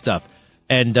stuff.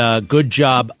 And good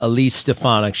job, Elise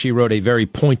Stefanik. She wrote a very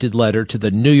pointed letter to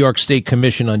the New York State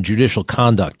Commission on Judicial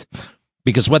Conduct,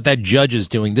 because what that judge is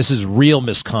doing, this is real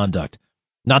misconduct,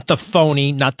 not the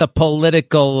phony, not the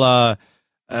political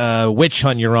witch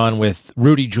hunt you're on with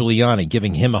Rudy Giuliani,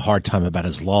 giving him a hard time about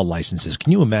his law licenses.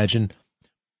 Can you imagine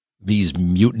these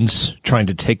mutants trying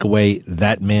to take away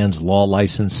that man's law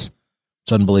license?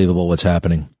 It's unbelievable what's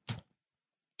happening.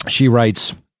 She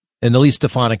writes, and Elise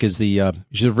Stefanik is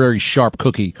she's a very sharp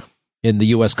cookie in the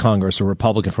U.S. Congress, a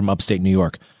Republican from upstate New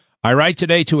York. I write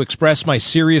today to express my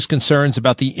serious concerns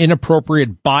about the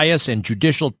inappropriate bias and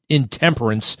judicial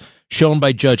intemperance shown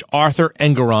by Judge Arthur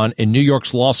Engoron in New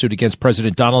York's lawsuit against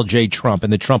President Donald J. Trump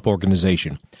and the Trump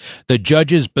Organization. The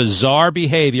judge's bizarre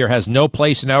behavior has no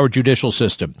place in our judicial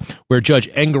system, where Judge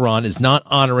Engoron is not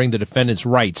honoring the defendant's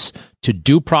rights to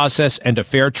due process and a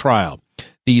fair trial.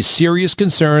 These serious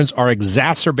concerns are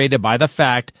exacerbated by the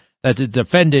fact that the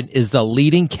defendant is the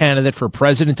leading candidate for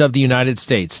President of the United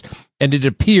States, and it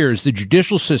appears the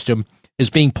judicial system is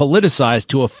being politicized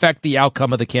to affect the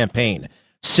outcome of the campaign.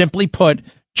 Simply put,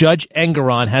 Judge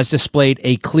Engoron has displayed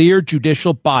a clear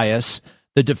judicial bias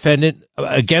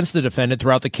against the defendant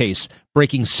throughout the case,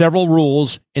 breaking several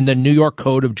rules in the New York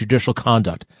Code of Judicial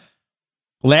Conduct.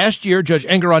 Last year, Judge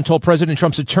Engoron told President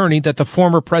Trump's attorney that the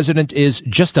former president is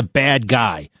just a bad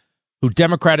guy, who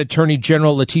Democrat Attorney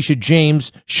General Letitia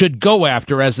James should go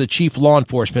after as the chief law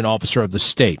enforcement officer of the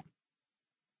state.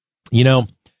 You know,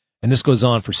 and this goes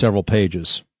on for several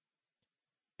pages.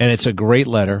 And it's a great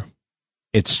letter.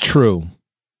 It's true.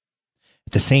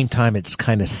 At the same time, it's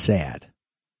kind of sad.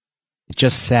 It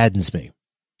just saddens me.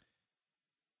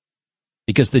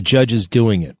 Because the judge is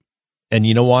doing it. And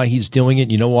you know why he's doing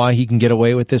it? You know why he can get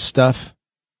away with this stuff?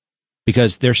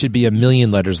 Because there should be a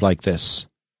million letters like this.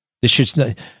 This should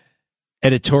not,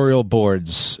 editorial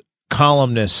boards,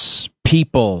 columnists,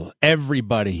 people,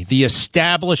 everybody, the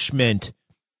establishment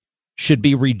should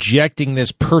be rejecting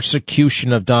this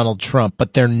persecution of Donald Trump,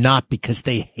 but they're not, because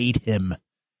they hate him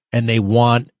and they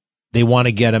want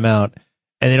to get him out,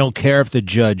 and they don't care if the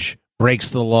judge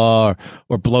breaks the law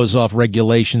or blows off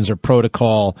regulations or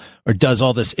protocol or does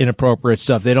all this inappropriate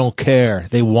stuff. They don't care.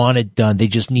 They want it done. They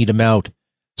just need him out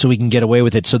so we can get away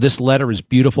with it. So this letter, as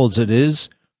beautiful as it is,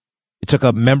 it took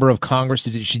a member of Congress to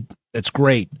do. That's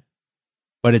great,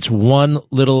 but it's one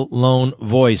little lone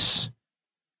voice.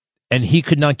 And he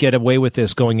could not get away with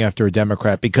this going after a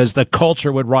Democrat, because the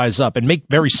culture would rise up and make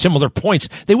very similar points.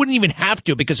 They wouldn't even have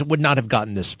to, because it would not have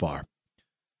gotten this far.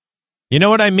 You know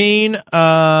what I mean?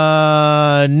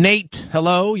 Nate,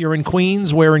 hello. You're in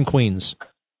Queens. Where in Queens?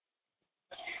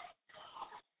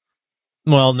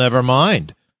 Well, never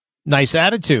mind. Nice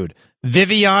attitude.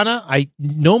 Viviana,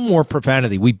 no more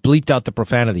profanity. We bleeped out the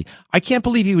profanity. I can't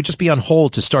believe you would just be on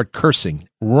hold to start cursing.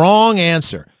 Wrong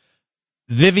answer.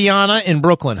 Viviana in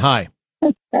Brooklyn, hi.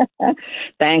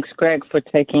 Thanks, Greg, for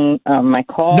taking my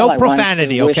call. No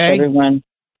profanity, okay? Everyone,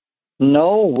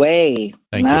 no way.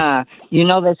 Thank you. You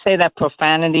know, they say that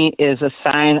profanity is a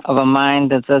sign of a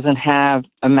mind that doesn't have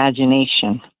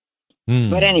imagination.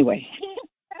 But anyway,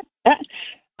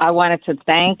 I wanted to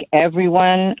thank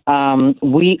everyone.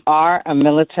 We are a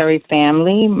military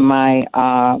family. My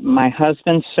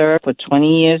husband served for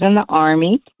 20 years in the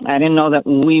Army. I didn't know that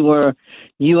we were,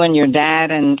 you and your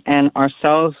dad and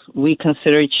ourselves, we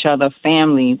consider each other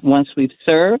family once we've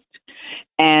served.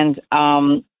 And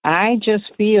I just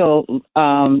feel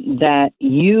that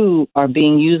you are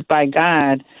being used by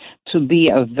God to be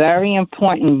a very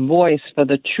important voice for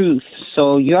the truth.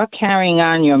 So you're carrying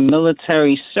on your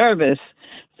military service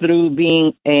through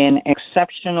being an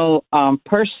exceptional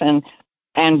person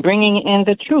and bringing in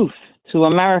the truth to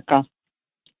America.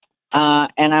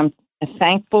 And I'm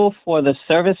thankful for the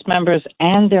service members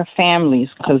and their families,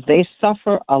 because they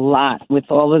suffer a lot with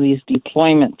all of these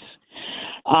deployments.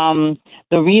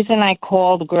 The reason I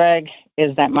called, Greg,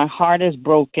 is that my heart is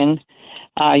broken.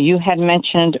 You had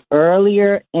mentioned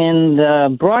earlier in the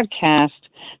broadcast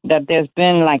that there's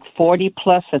been like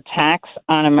 40-plus attacks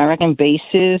on American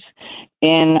bases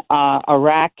in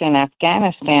Iraq and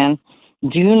Afghanistan.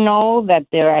 Do you know that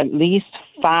there are at least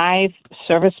 5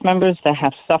 service members that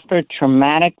have suffered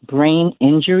traumatic brain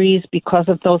injuries because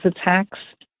of those attacks?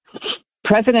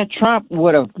 President Trump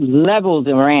would have leveled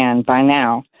Iran by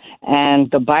now, and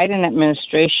the Biden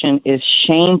administration is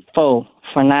shameful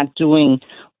for not doing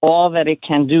all that it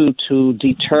can do to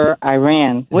deter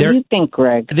Iran. What do you think,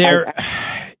 Greg?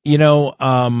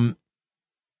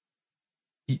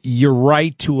 You're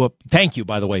right to thank you,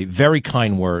 by the way. Very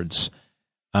kind words.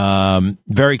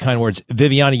 Very kind words.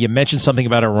 Viviana, you mentioned something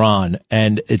about Iran,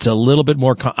 and it's a little bit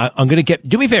more. I'm going to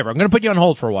do me a favor. I'm going to put you on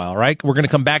hold for a while, all right? We're going to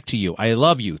come back to you. I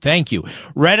love you. Thank you.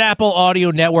 Red Apple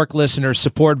Audio Network listeners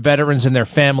support veterans and their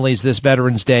families this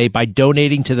Veterans Day by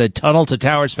donating to the Tunnel to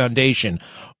Towers Foundation.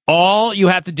 All you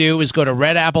have to do is go to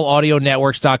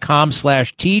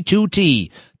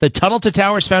redappleaudionetworks.com/T2T. The Tunnel to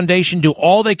Towers Foundation do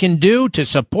all they can do to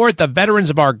support the veterans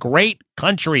of our great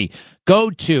country. Go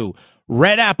to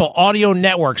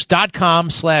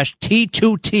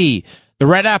redappleaudionetworks.com/T2T. The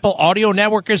Red Apple Audio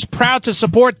Network is proud to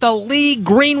support the Lee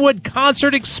Greenwood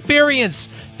Concert Experience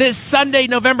this Sunday,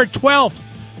 November 12th.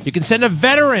 You can send a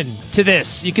veteran to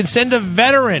this. You can send a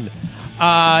veteran.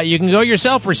 You can go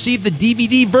yourself, receive the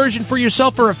DVD version for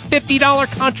yourself for a $50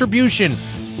 contribution.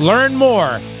 Learn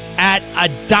more at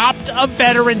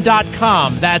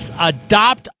adoptaveteran.com. That's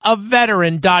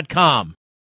adoptaveteran.com.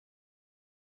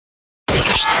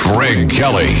 Greg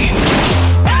Kelly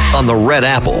on the Red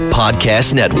Apple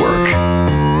Podcast Network.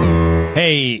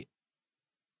 Hey,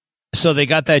 so they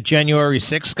got that January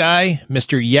 6th guy,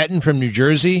 Mr. Yetton from New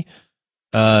Jersey.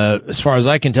 As far as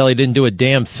I can tell, he didn't do a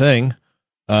damn thing.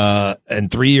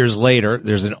 And 3 years later,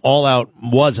 was an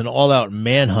all-out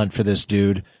manhunt for this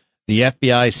dude. The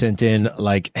FBI sent in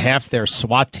like half their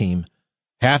SWAT team,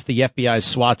 half the FBI's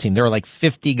SWAT team. There were like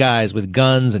 50 guys with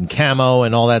guns and camo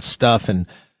and all that stuff and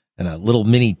a little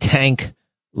mini tank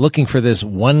looking for this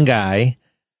one guy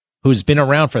who's been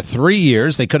around for 3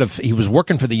 years. He was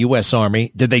working for the U.S.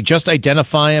 Army. Did they just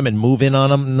identify him and move in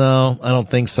on him? No, I don't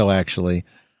think so, actually.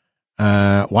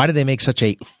 Why did they make such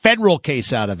a federal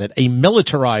case out of it? A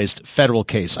militarized federal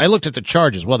case. I looked at the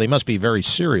charges. Well, they must be very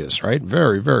serious, right?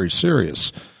 Very, very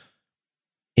serious.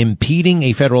 Impeding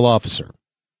a federal officer.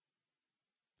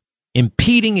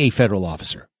 Impeding a federal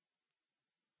officer.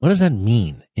 What does that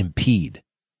mean? Impede.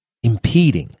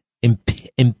 Impeding.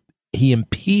 He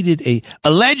impeded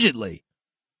allegedly.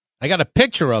 I got a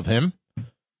picture of him.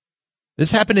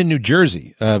 This happened in New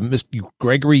Jersey. Mr.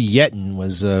 Gregory Yetton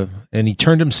was, and he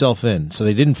turned himself in. So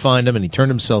they didn't find him, and he turned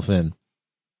himself in.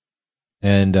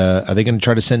 And are they going to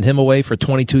try to send him away for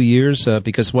 22 years?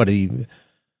 Because what, Enrique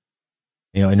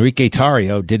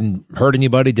Tarrio didn't hurt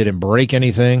anybody, didn't break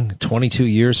anything. 22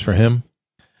 years for him.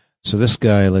 So this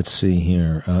guy, let's see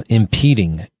here,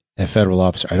 impeding a federal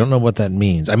officer. I don't know what that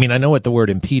means. I mean, I know what the word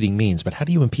impeding means, but how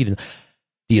do you impede?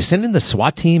 Do you send in the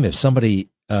SWAT team if somebody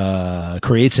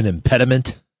creates an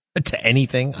impediment to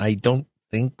anything? I don't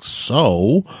think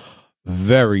so.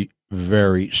 Very,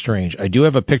 very strange. I do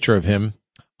have a picture of him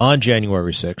on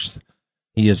January 6th.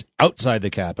 He is outside the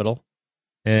Capitol,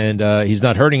 and he's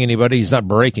not hurting anybody. He's not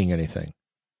breaking anything.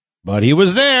 But he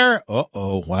was there.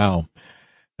 Uh-oh, wow.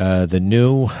 The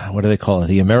new, what do they call it?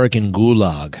 The American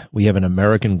Gulag. We have an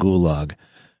American Gulag,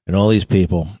 and all these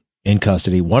people in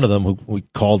custody. One of them, who we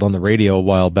called on the radio a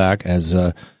while back, has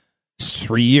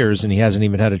 3 years, and he hasn't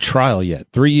even had a trial yet.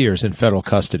 3 years in federal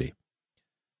custody.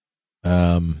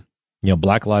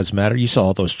 Black Lives Matter. You saw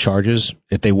all those charges.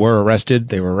 If they were arrested,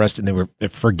 they were arrested, and they were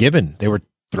forgiven. They were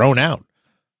thrown out.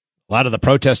 A lot of the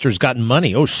protesters gotten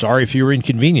money. Oh, sorry if you were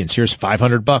inconvenienced. Here's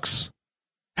 $500.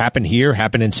 Happened here,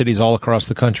 happened in cities all across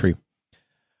the country.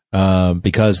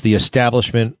 Because the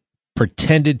establishment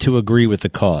pretended to agree with the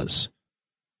cause.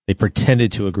 They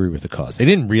pretended to agree with the cause. They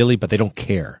didn't really, but they don't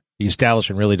care. The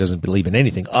establishment really doesn't believe in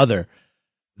anything other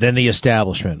than the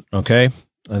establishment, okay?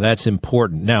 That's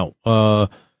important. Now,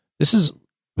 this is,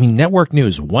 network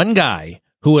news. One guy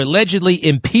who allegedly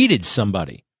impeded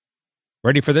somebody.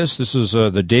 Ready for this? This is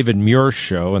the David Muir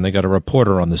show, and they got a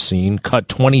reporter on the scene. Cut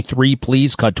 23,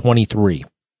 please. Cut 23.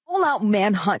 All-out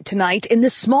manhunt tonight in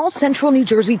this small central New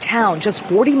Jersey town just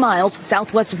 40 miles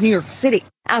southwest of New York City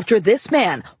after this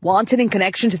man, wanted in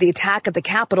connection to the attack at the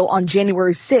Capitol on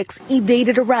January 6,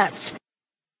 evaded arrest.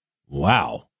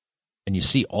 Wow. And you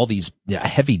see all these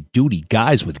heavy-duty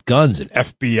guys with guns and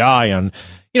FBI on.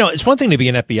 It's one thing to be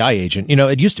an FBI agent.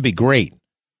 It used to be great.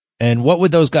 And what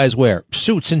would those guys wear?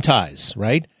 Suits and ties,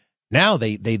 right? Now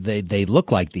they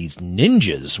look like these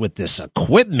ninjas with this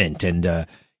equipment. And,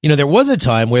 there was a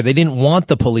time where they didn't want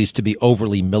the police to be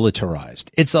overly militarized.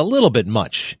 It's a little bit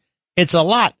much. It's a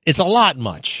lot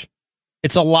much.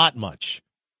 It's a lot much.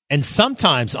 And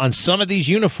sometimes on some of these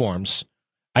uniforms,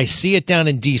 I see it down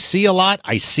in D.C. a lot.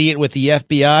 I see it with the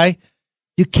FBI.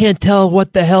 You can't tell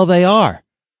what the hell they are.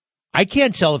 I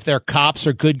can't tell if they're cops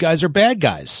or good guys or bad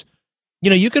guys.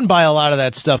 You can buy a lot of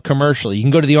that stuff commercially. You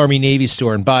can go to the Army Navy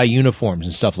store and buy uniforms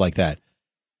and stuff like that.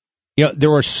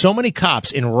 There were so many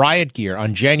cops in riot gear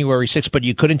on January 6th, but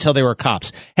you couldn't tell they were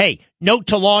cops. Hey, note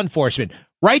to law enforcement,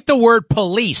 write the word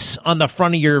police on the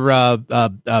front of your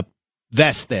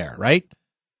vest there, right?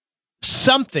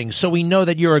 Something so we know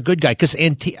that you're a good guy. Because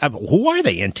who are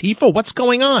they? Antifa? What's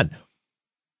going on?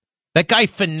 That guy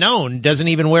Fanone doesn't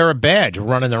even wear a badge,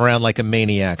 running around like a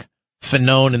maniac.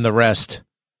 Fanone and the rest.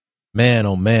 Man,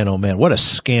 oh man, oh man. What a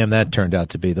scam that turned out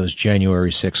to be, those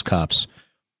January 6 cops.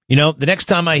 The next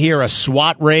time I hear a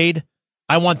SWAT raid,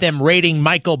 I want them raiding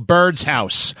Michael Byrd's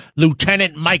house.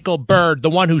 Lieutenant Michael Byrd, the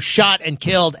one who shot and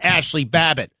killed Ashley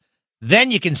Babbitt.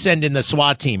 Then you can send in the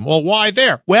SWAT team. Well, why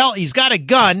there? Well, he's got a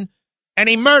gun and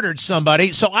he murdered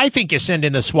somebody, so I think you send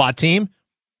in the SWAT team.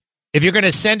 If you're going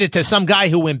to send it to some guy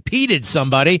who impeded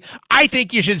somebody, I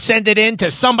think you should send it in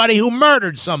to somebody who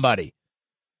murdered somebody.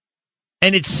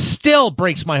 And it still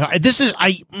breaks my heart.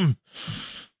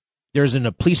 There's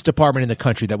a police department in the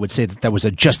country that would say that was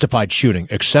a justified shooting,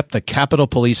 except the Capitol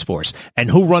Police Force. And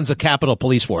who runs the Capitol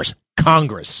Police Force?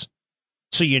 Congress.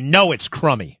 So it's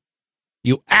crummy.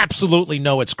 You absolutely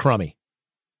know it's crummy.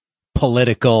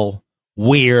 Political,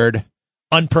 weird,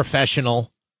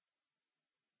 unprofessional.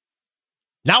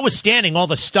 Notwithstanding all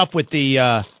the stuff with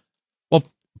the,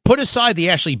 put aside the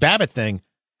Ashley Babbitt thing.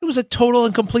 It was a total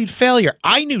and complete failure.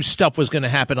 I knew stuff was going to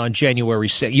happen on January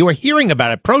 6th. You were hearing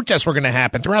about it. Protests were going to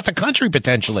happen throughout the country,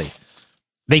 potentially.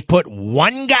 They put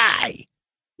one guy,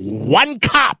 one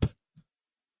cop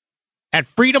at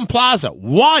Freedom Plaza.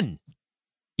 One.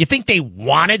 You think they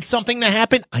wanted something to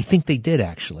happen? I think they did,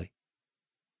 actually.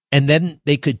 And then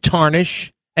they could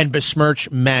tarnish and besmirch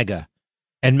MAGA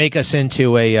and make us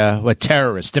into a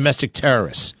terrorist, domestic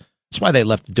terrorists. That's why they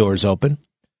left the doors open.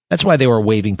 That's why they were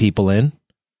waving people in.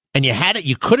 And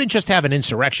you couldn't just have an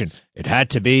insurrection. It had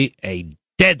to be a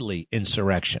deadly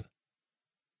insurrection.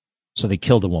 So they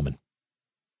killed a woman.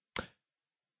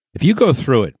 If you go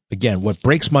through it, again, what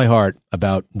breaks my heart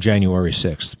about January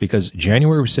 6th, because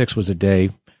January 6th was a day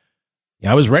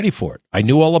I was ready for it. I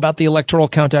knew all about the Electoral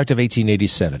Count Act of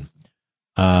 1887.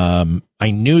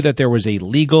 I knew that there was a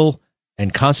legal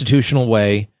and constitutional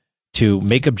way to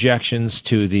make objections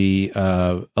to the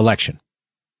election.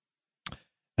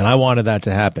 And I wanted that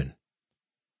to happen.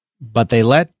 But they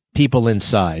let people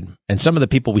inside, and some of the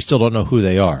people, we still don't know who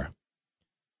they are.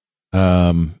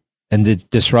 And they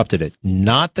disrupted it.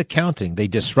 Not the counting. They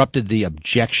disrupted the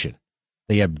objection.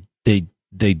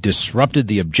 They disrupted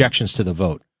the objections to the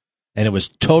vote. And it was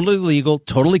totally legal,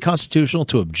 totally constitutional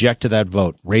to object to that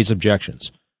vote, raise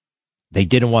objections. They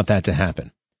didn't want that to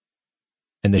happen.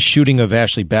 And the shooting of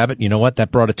Ashley Babbitt, you know what?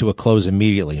 That brought it to a close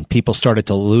immediately. And people started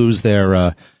to lose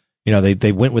their,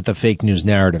 they went with the fake news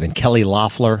narrative. And Kelly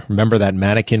Loeffler, remember that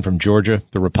mannequin from Georgia,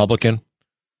 the Republican?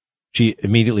 She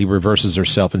immediately reverses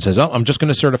herself and says, I'm just going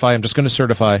to certify. I'm just going to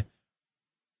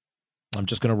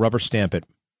rubber stamp it.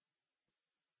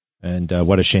 And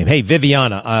what a shame. Hey,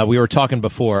 Viviana, we were talking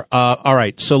before. All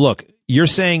right. So look, you're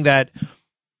saying that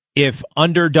if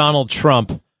under Donald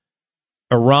Trump,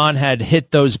 Iran had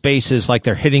hit those bases like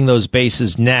they're hitting those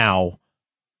bases now,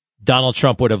 Donald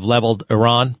Trump would have leveled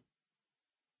Iran?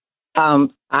 I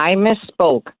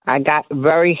misspoke. I got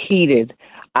very heated.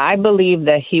 I believe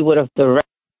that he would have directed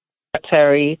the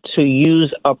secretary to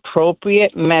use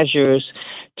appropriate measures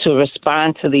to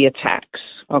respond to the attacks.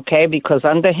 Okay, because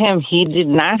under him, he did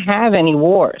not have any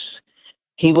wars.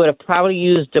 He would have probably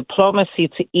used diplomacy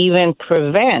to even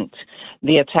prevent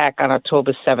the attack on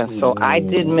October 7th. So I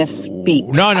did misspeak.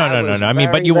 No. I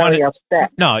mean, but you wanted,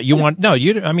 upset. I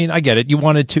get it. You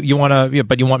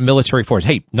want military force.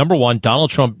 Hey, number one, Donald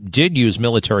Trump did use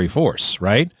military force,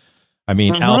 right? I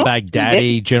mean,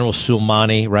 al-Baghdadi, General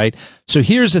Soleimani, right? So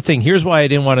here's the thing. Here's why I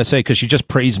didn't want to say, because you just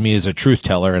praised me as a truth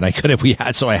teller, and I could if we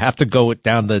had, so I have to go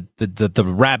down the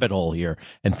rabbit hole here.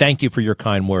 And thank you for your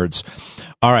kind words.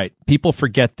 All right, people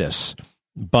forget this,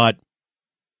 but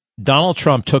Donald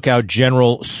Trump took out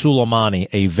General Soleimani,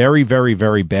 a very, very,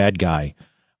 very bad guy,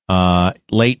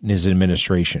 late in his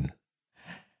administration.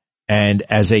 And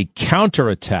as a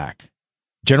counterattack,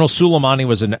 General Soleimani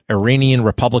was an Iranian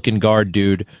Republican Guard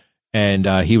dude. And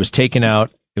he was taken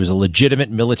out. It was a legitimate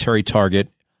military target,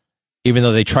 even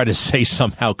though they tried to say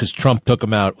somehow, because Trump took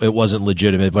him out, it wasn't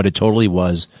legitimate, but it totally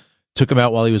was. Took him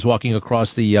out while he was walking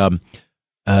across the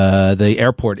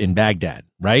airport in Baghdad,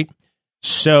 right?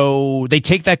 So they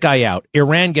take that guy out.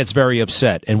 Iran gets very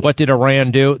upset. And what did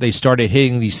Iran do? They started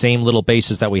hitting these same little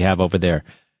bases that we have over there.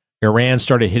 Iran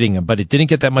started hitting them, but it didn't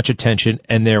get that much attention,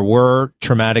 and there were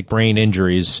traumatic brain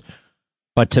injuries.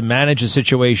 But to manage the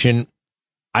situation,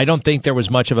 I don't think there was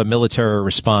much of a military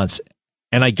response,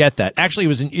 and I get that. Actually,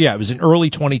 it was in early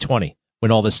 2020 when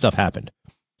all this stuff happened.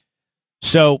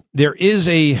 So there is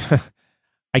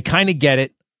I kind of get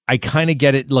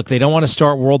it. Look, they don't want to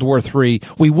start World War III.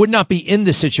 We would not be in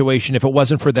this situation if it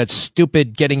wasn't for that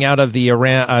stupid getting out of the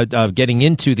getting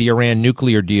into the Iran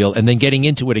nuclear deal and then getting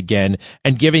into it again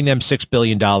and giving them $6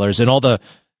 billion and all the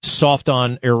soft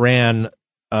on Iran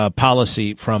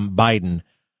policy from Biden.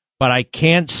 But I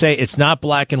can't say it's not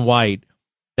black and white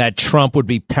that Trump would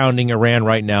be pounding Iran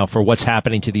right now for what's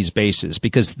happening to these bases,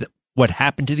 because what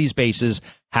happened to these bases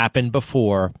happened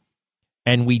before,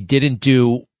 and we didn't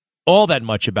do all that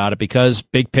much about it because,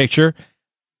 big picture,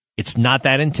 it's not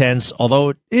that intense, although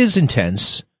it is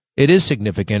intense. It is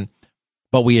significant.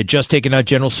 But we had just taken out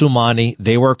General Soleimani.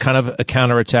 They were kind of a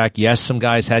counterattack. Yes, some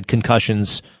guys had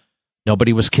concussions.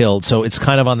 Nobody was killed. So it's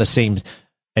kind of on the same.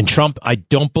 And Trump, I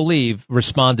don't believe,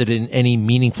 responded in any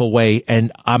meaningful way.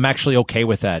 And I'm actually okay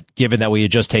with that, given that we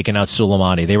had just taken out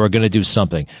Soleimani. They were going to do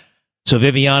something. So,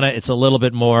 Viviana, it's a little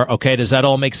bit more. Okay, does that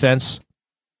all make sense?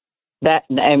 That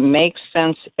it makes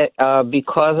sense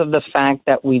because of the fact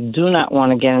that we do not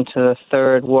want to get into the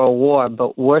Third World War,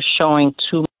 but we're showing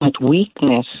too much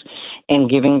weakness in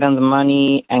giving them the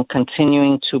money and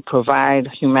continuing to provide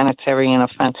humanitarian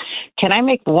offense. Can I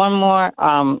make one more?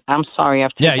 I'm sorry.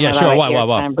 Sure.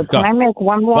 What? But can I make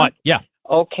one more? What? Yeah.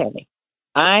 Okay.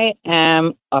 I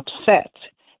am upset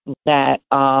that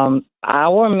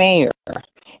our mayor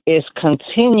is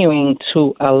continuing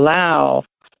to allow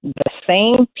the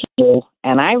same people,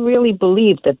 and I really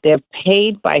believe that they're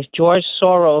paid by George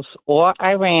Soros or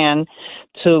Iran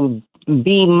to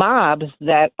be mobs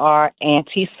that are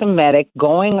anti-Semitic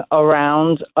going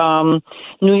around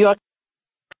New York,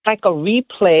 like a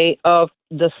replay of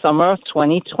the summer of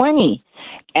 2020.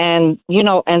 And,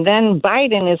 and then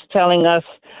Biden is telling us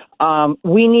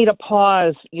we need a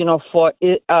pause, for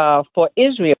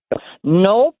Israel.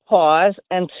 No pause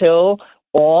until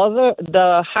all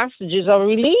the hostages are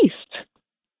released.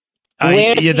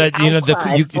 A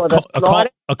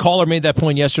caller made that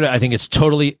point yesterday. I think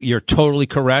you're totally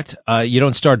correct. You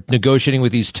don't start negotiating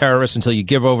with these terrorists until you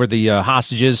give over the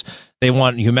hostages. They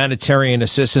want humanitarian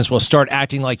assistance. We'll start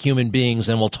acting like human beings,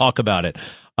 and we'll talk about it.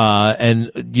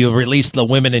 And you release the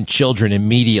women and children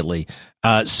immediately.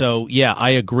 So yeah,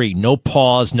 I agree. No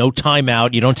pause, no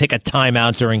timeout. You don't take a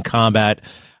timeout during combat.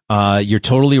 You're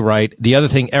totally right. The other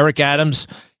thing, Eric Adams,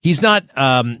 he's not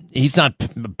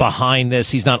behind this.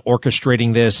 He's not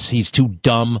orchestrating this. He's too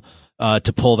dumb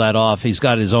to pull that off. He's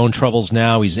got his own troubles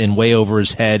now. He's in way over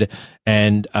his head,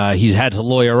 and he had to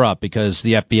lawyer up because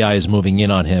the FBI is moving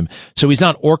in on him. So he's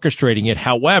not orchestrating it.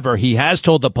 However, he has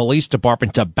told the police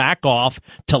department to back off,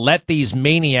 to let these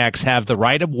maniacs have the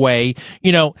right of way.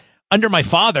 Under my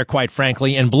father, quite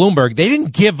frankly, and Bloomberg, they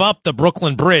didn't give up the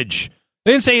Brooklyn Bridge.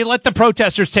 They didn't say, let the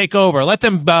protesters take over. Let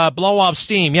them blow off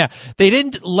steam. Yeah, they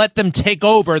didn't let them take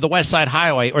over the West Side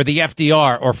Highway or the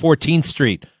FDR or 14th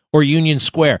Street or Union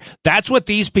Square. That's what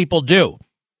these people do.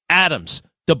 Adams,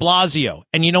 de Blasio.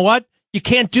 And you know what? You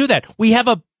can't do that. We have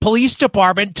a police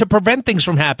department to prevent things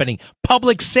from happening.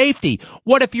 Public safety.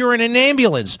 What if you're in an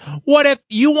ambulance? What if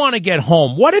you want to get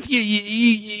home? What if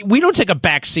we don't take a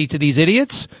back seat to these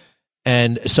idiots?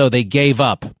 And so they gave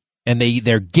up. And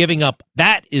they're giving up.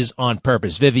 That is on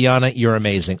purpose. Viviana, you're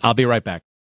amazing. I'll be right back.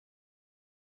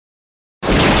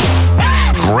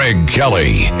 Greg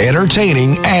Kelly,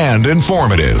 entertaining and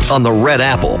informative on the Red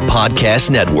Apple Podcast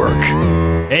Network.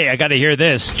 Hey, I got to hear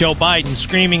this. Joe Biden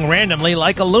screaming randomly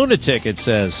like a lunatic, it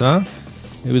says, huh?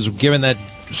 He was giving that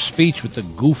speech with the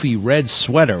goofy red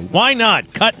sweater. Why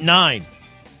not? Cut 9.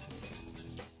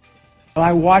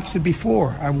 I watched it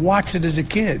before. I watched it as a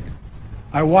kid.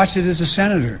 I watched it as a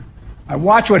senator. I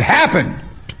watched what happened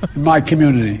in my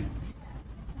community.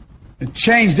 It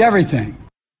changed everything.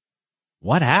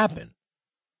 What happened?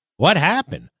 What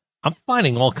happened? I'm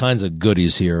finding all kinds of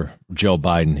goodies here, Joe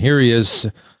Biden. Here he is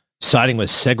siding with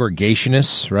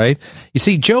segregationists, right? You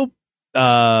see, Joe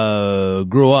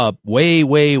grew up way,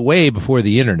 way, way before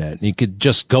the internet. You could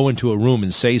just go into a room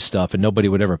and say stuff and nobody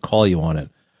would ever call you on it.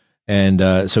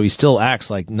 And so he still acts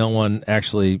like no one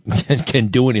actually can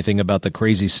do anything about the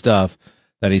crazy stuff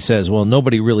that he says. Well,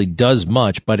 nobody really does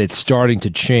much, but it's starting to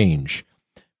change.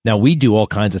 Now, we do all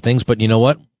kinds of things, but you know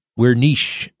what? We're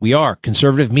niche. We are.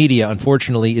 Conservative media,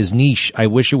 unfortunately, is niche. I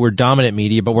wish it were dominant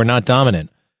media, but we're not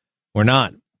dominant. We're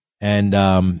not.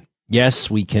 And yes,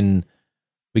 we can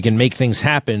make things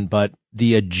happen, but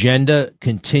the agenda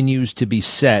continues to be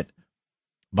set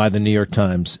by the New York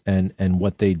Times and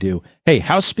what they do. Hey,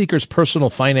 House Speaker's personal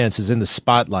finances in the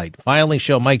spotlight. Filing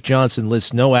show Mike Johnson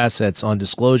lists no assets on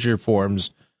disclosure forms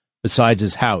besides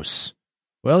his house.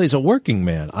 Well, he's a working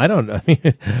man. I don't know.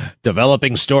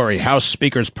 Developing story. House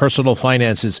Speaker's personal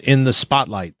finances in the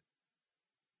spotlight.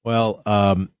 Well,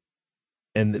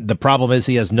 and the problem is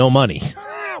he has no money.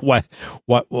 What?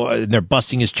 They're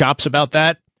busting his chops about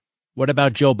that? What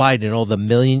about Joe Biden and all the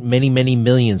many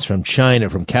millions from China,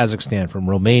 from Kazakhstan, from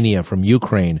Romania, from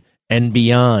Ukraine, and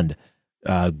beyond?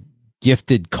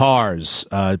 Gifted cars,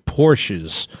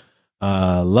 Porsches,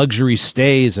 luxury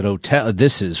stays at hotel.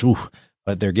 This is,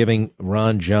 but they're giving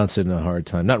Ron Johnson a hard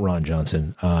time. Not Ron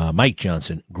Johnson, Mike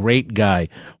Johnson. Great guy.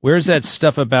 Where's that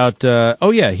stuff about,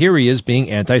 oh yeah, here he is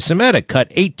being anti-Semitic. Cut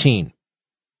 18.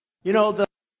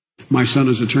 My son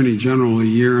is Attorney General a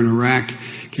year in Iraq,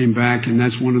 came back, and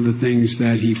that's one of the things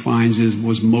that he finds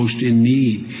was most in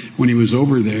need. When he was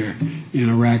over there in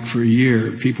Iraq for a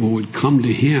year, people would come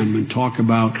to him and talk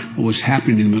about what was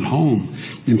happening at home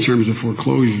in terms of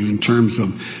foreclosures, in terms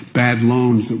of bad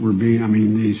loans that were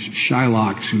these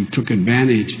Shylocks who took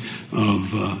advantage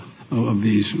of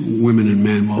these women and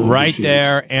men. Right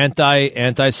there,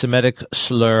 anti-Semitic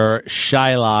slur,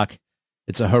 Shylock.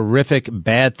 It's a horrific,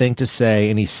 bad thing to say,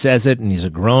 and he says it, and he's a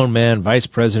grown man, vice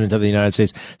president of the United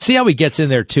States. See how he gets in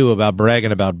there, too, about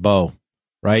bragging about Bo,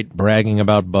 right? Bragging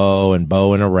about Bo and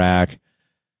Bo in Iraq.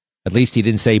 At least he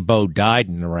didn't say Bo died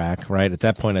in Iraq, right? At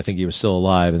that point, I think he was still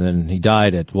alive, and then he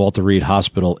died at Walter Reed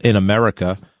Hospital in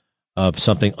America. of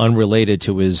something unrelated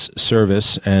to his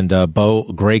service. And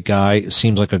Bo, great guy,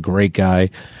 seems like a great guy.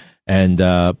 And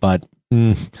but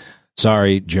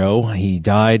sorry, Joe, he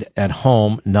died at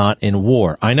home, not in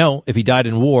war. I know if he died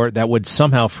in war, that would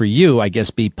somehow for you, I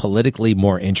guess, be politically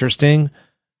more interesting.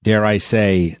 Dare I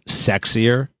say,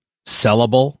 sexier,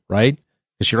 sellable, right?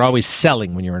 Because you're always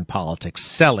selling when you're in politics.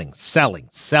 Selling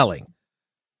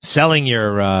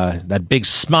your that big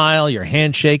smile, your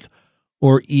handshake,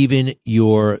 or even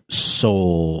your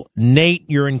soul. Nate,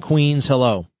 you're in Queens.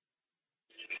 Hello.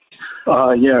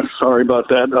 Yeah, sorry about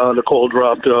that. The call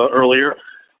dropped earlier.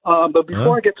 But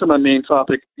before I get to my main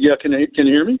topic, can you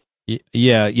hear me?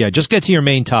 Yeah. Just get to your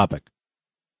main topic.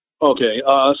 Okay.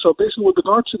 So basically, with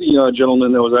regard to the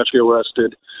gentleman that was actually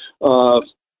arrested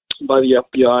by the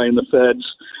FBI and the feds,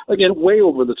 again, way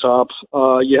over the top.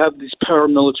 You have these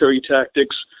paramilitary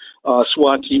tactics,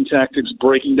 SWAT team tactics,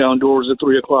 breaking down doors at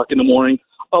 3 o'clock in the morning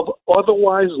of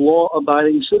otherwise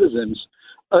law-abiding citizens.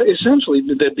 Essentially,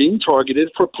 they're being targeted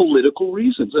for political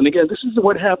reasons. And again, this is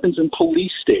what happens in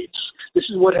police states. This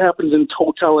is what happens in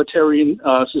totalitarian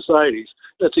societies.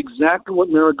 That's exactly what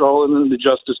Merrick Garland and the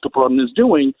Justice Department is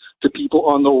doing to people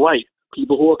on the right,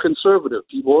 people who are conservative,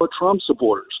 people who are Trump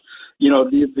supporters. You know,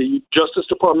 the Justice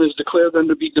Department has declared them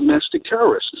to be domestic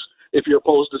terrorists. If you're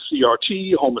opposed to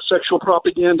CRT, homosexual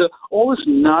propaganda, all this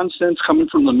nonsense coming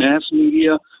from the mass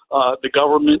media, the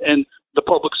government, and the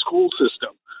public school system.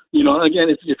 You know, again,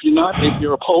 if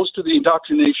you're opposed to the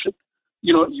indoctrination,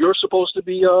 you know, you're supposed to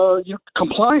be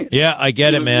compliant. Yeah, I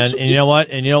get it, man. And you know what?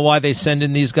 And you know why they send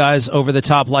in these guys over the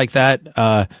top like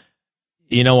that?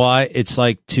 You know why? It's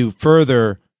like to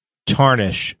further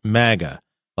tarnish MAGA.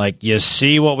 Like, you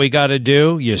see what we got to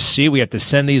do? You see we have to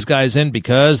send these guys in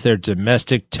because they're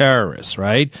domestic terrorists,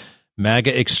 right?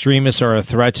 MAGA extremists are a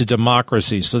threat to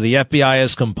democracy. So the FBI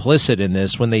is complicit in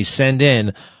this when they send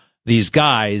in these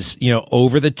guys, you know,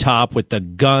 over the top with the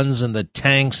guns and the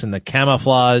tanks and the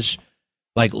camouflage.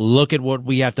 Like, look at what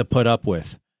we have to put up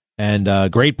with.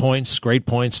 And great points,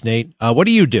 Nate. What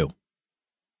do you do?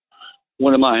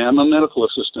 What am I? I'm a medical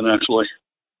assistant, actually.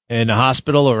 In a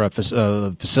hospital or a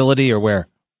facility or where?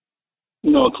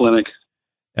 No, a clinic.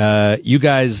 You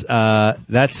guys, are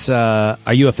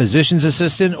you a physician's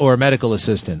assistant or a medical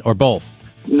assistant or both?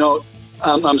 No,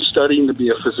 I'm studying to be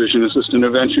a physician assistant.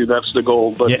 Eventually, that's the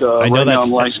goal. But right now, I'm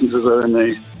licensed as an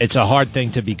MA. It's a hard thing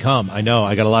to become. I know.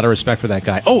 I got a lot of respect for that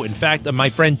guy. Oh, in fact,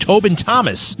 my friend Tobin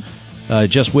Thomas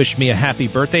just wished me a happy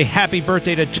birthday. Happy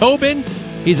birthday to Tobin.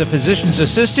 He's a physician's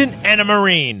assistant and a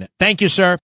Marine. Thank you,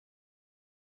 sir.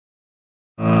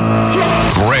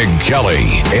 Greg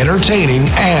Kelly, entertaining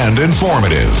and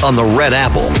informative on the Red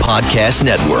Apple Podcast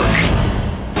Network.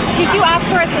 Did you ask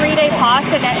for a 3-day pause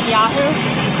to Netanyahu?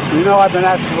 You know, I've been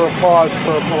asking for a pause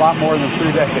for a lot more than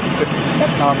 3 days.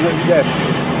 Yes.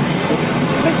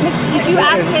 Did you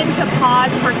ask him to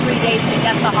pause for 3 days to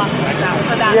get the hostages out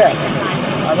for that yes. length of time?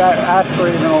 I've asked for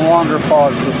even a longer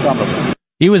pause for some of them.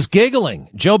 He was giggling.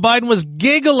 Joe Biden was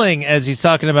giggling as he's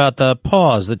talking about the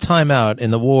pause, the timeout in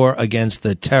the war against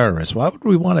the terrorists. Why would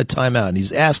we want a timeout? And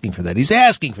he's asking for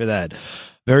that.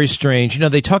 Very strange. You know,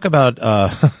 they talk about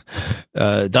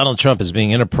Donald Trump as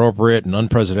being inappropriate and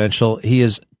unpresidential. He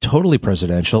is totally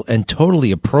presidential and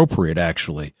totally appropriate,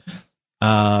 actually.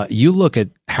 You look at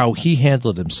how he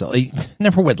handled himself. He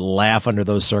never would laugh under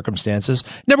those circumstances.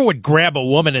 Never would grab a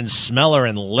woman and smell her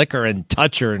and lick her and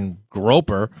touch her and grope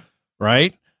her.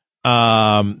 Right?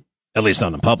 At least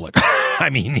not in public. I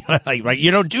mean, right?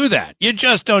 You don't do that. You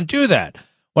just don't do that.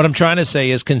 What I'm trying to say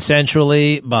is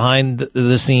consensually behind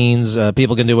the scenes,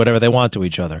 people can do whatever they want to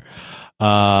each other.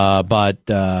 But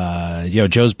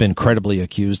Joe's been credibly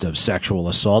accused of sexual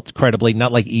assault. Credibly,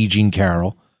 not like E. Jean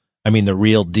Carroll. I mean, the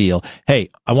real deal.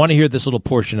 Hey, I want to hear this little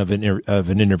portion of an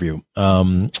interview.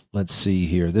 Let's see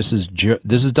here. This is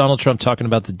Donald Trump talking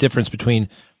about the difference between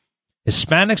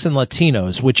Hispanics and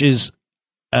Latinos, which is,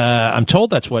 I'm told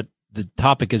that's what the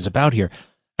topic is about here.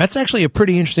 That's actually a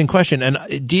pretty interesting question.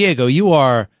 And Diego, you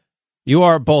are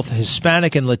both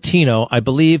Hispanic and Latino, I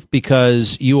believe,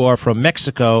 because you are from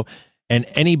Mexico, and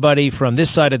anybody from this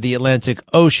side of the Atlantic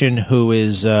Ocean who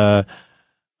is, I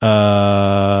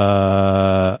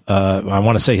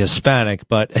want to say Hispanic,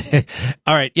 but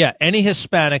all right. Yeah. Any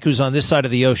Hispanic who's on this side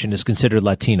of the ocean is considered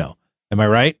Latino. Am I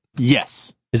right?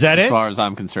 Yes. Is that it? As far as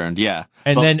I'm concerned, yeah.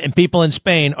 And people in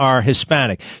Spain are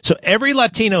Hispanic. So every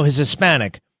Latino is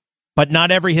Hispanic, but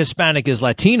not every Hispanic is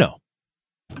Latino.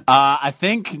 I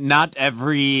think not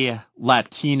every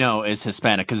Latino is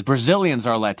Hispanic because Brazilians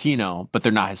are Latino, but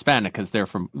they're not Hispanic because they're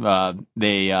from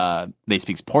they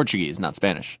speak Portuguese, not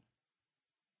Spanish.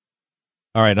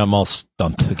 All right, I'm all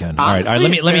stumped again. Honestly, all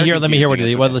right. Let me hear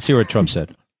what let's hear what Trump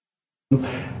said.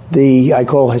 I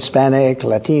call Hispanic,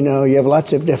 Latino. You have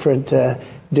lots of different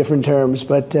terms,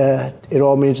 but it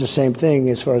all means the same thing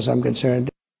as far as I'm concerned.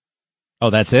 Oh,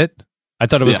 that's it? I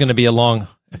thought it was going to be a long...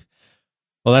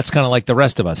 Well, that's kind of like the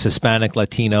rest of us. Hispanic,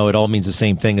 Latino, it all means the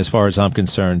same thing as far as I'm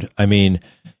concerned. I mean,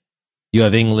 you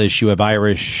have English, you have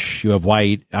Irish, you have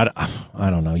white, I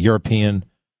don't know, European.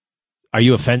 Are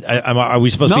you offended? Are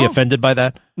we supposed to be offended by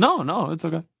that? No, it's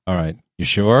okay. All right. You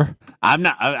sure? I'm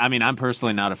not. I mean, I'm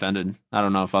personally not offended. I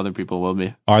don't know if other people will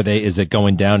be. Are they? Is it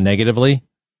going down negatively?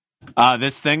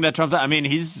 This thing that Trump's. I mean,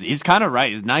 he's kind of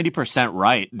right. He's 90%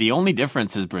 right. The only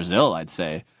difference is Brazil, I'd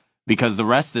say, because the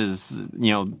rest is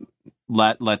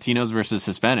Latinos versus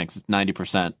Hispanics. It's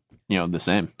 90%. The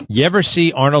same. You ever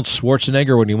see Arnold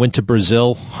Schwarzenegger when he went to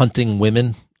Brazil hunting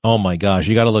women? Oh my gosh,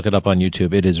 you got to look it up on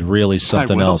YouTube. It is really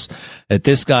something else. That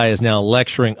this guy is now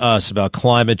lecturing us about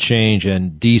climate change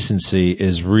and decency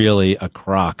is really a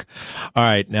crock. All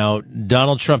right. Now,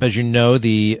 Donald Trump, as you know,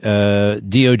 the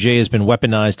DOJ has been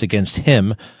weaponized against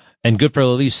him, and good for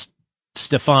Elise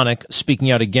Stefanik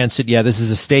speaking out against it. Yeah, this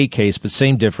is a state case, but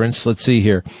same difference. Let's see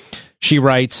here. She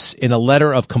writes in a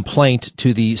letter of complaint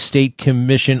to the State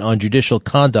Commission on Judicial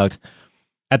Conduct,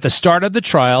 at the start of the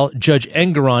trial, Judge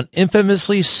Engoron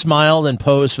infamously smiled and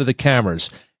posed for the cameras.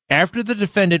 After the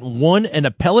defendant won an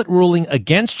appellate ruling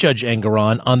against Judge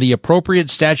Engoron on the appropriate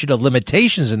statute of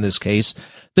limitations in this case,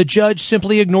 the judge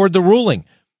simply ignored the ruling.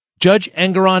 Judge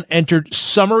Engoron entered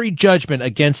summary judgment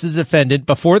against the defendant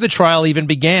before the trial even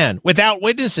began, without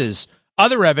witnesses,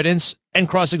 other evidence, and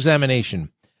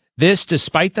cross-examination. This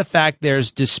despite the fact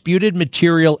there's disputed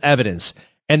material evidence,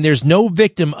 and there's no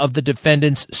victim of the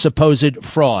defendant's supposed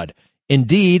fraud.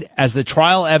 Indeed, as the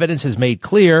trial evidence has made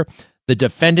clear, the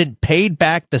defendant paid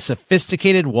back the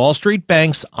sophisticated Wall Street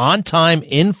banks on time,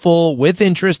 in full, with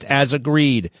interest as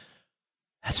agreed.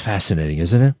 That's fascinating,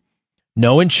 isn't it?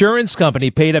 No insurance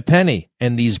company paid a penny,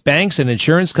 and these banks and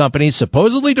insurance companies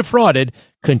supposedly defrauded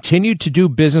continued to do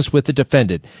business with the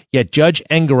defendant. Yet Judge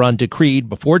Engoron decreed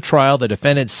before trial the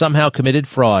defendant somehow committed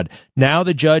fraud. Now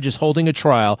the judge is holding a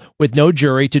trial with no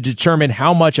jury to determine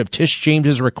how much of Tish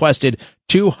James's requested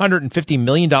 $250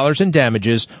 million in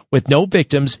damages with no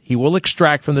victims he will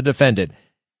extract from the defendant.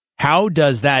 How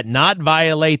does that not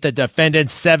violate the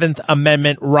defendant's Seventh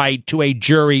Amendment right to a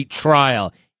jury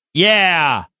trial?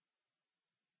 Yeah.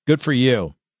 Good for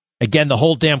you. Again, the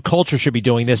whole damn culture should be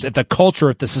doing this. If the culture,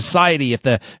 if the society, if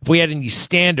we had any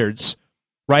standards,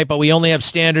 right? But we only have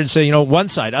standards, one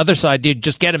side, other side, dude,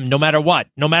 just get him no matter what.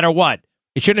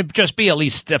 It shouldn't just be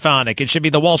Elise Stefanik. It should be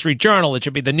the Wall Street Journal. It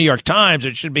should be the New York Times.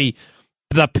 It should be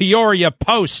the Peoria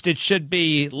Post. It should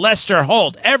be Lester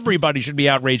Holt. Everybody should be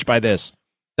outraged by this.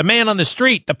 The man on the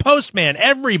street, the postman,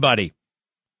 everybody.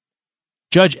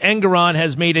 Judge Engoron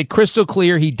has made it crystal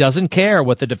clear he doesn't care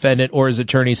what the defendant or his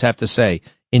attorneys have to say.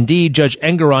 Indeed, Judge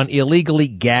Engoron illegally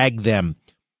gagged them.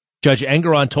 Judge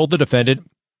Engoron told the defendant,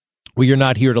 we are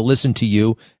not here to listen to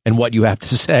you and what you have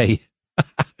to say.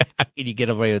 How can you get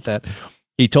away with that?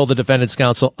 He told the defendant's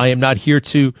counsel, I am not here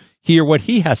to hear what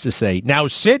he has to say. Now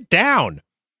sit down.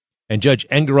 And Judge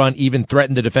Engoron even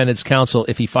threatened the defendant's counsel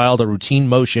if he filed a routine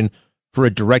motion for a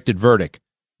directed verdict.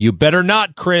 You better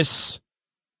not, Chris.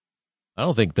 I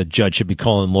don't think the judge should be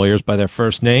calling lawyers by their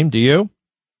first name, do you?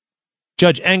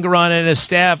 Judge Engoron and his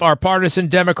staff are partisan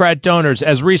Democrat donors.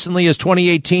 As recently as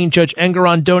 2018, Judge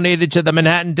Engoron donated to the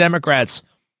Manhattan Democrats,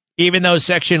 even though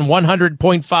Section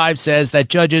 100.5 says that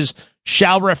judges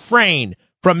shall refrain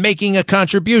from making a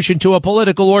contribution to a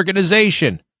political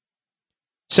organization.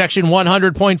 Section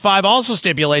 100.5 also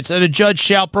stipulates that a judge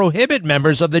shall prohibit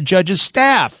members of the judge's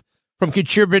staff from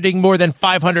contributing more than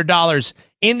 $500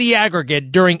 in the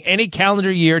aggregate during any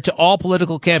calendar year to all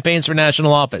political campaigns for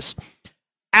national office.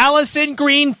 Allison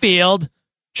Greenfield,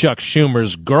 Chuck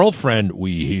Schumer's girlfriend,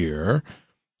 we hear,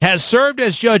 has served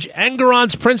as Judge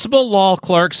Engoron's principal law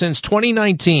clerk since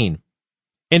 2019.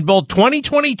 In both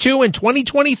 2022 and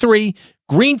 2023,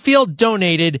 Greenfield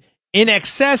donated in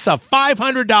excess of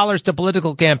 $500 to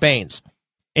political campaigns.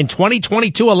 In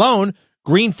 2022 alone,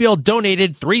 Greenfield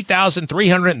donated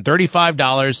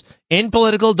 $3,335 in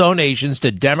political donations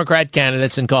to Democrat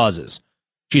candidates and causes.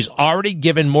 She's already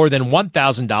given more than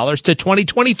 $1,000 to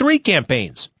 2023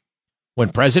 campaigns. When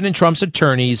President Trump's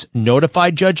attorneys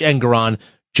notified Judge Engoron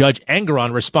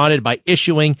responded by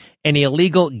issuing an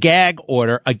illegal gag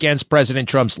order against President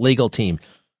Trump's legal team.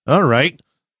 All right.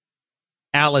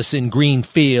 Allison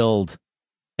Greenfield.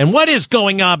 And what is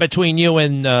going on between you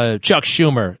and Chuck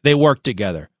Schumer? They work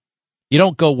together. You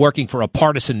don't go working for a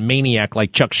partisan maniac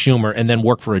like Chuck Schumer and then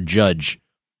work for a judge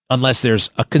unless there's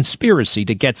a conspiracy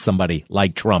to get somebody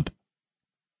like Trump.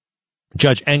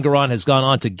 Judge Engoron has gone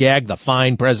on to gag the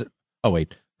fine Oh,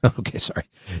 wait. Okay, sorry.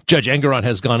 Judge Engoron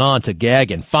has gone on to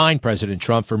gag and fine President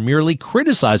Trump for merely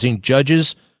criticizing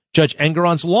Judge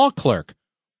Engoron's law clerk,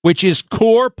 which is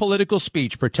core political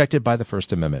speech protected by the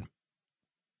First Amendment.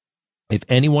 If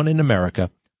anyone in America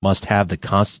must have the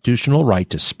constitutional right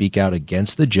to speak out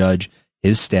against the judge,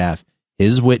 his staff,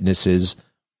 his witnesses,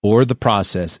 or the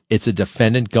process, it's a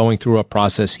defendant going through a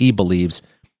process he believes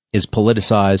is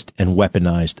politicized and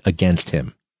weaponized against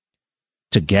him.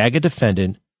 To gag a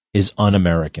defendant is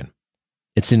un-American.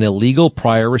 It's an illegal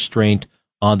prior restraint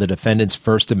on the defendant's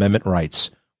First Amendment rights,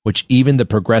 which even the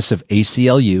progressive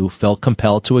ACLU felt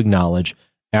compelled to acknowledge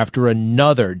after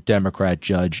another Democrat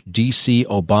judge, D.C.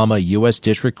 Obama U.S.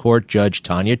 District Court Judge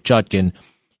Tanya Chutkan,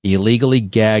 illegally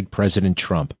gagged President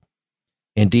Trump.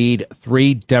 Indeed,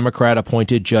 3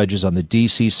 Democrat-appointed judges on the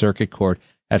D.C. Circuit Court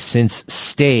have since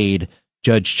stayed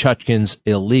Judge Chutkan's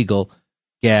illegal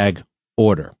gag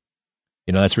order.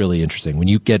 You know, that's really interesting. When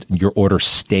you get your order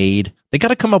stayed, they got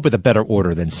to come up with a better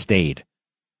order than stayed,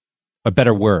 a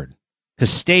better word,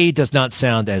 because stayed does not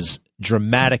sound as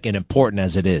dramatic and important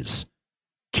as it is.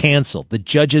 Canceled. The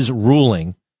judge's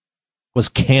ruling was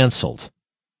canceled.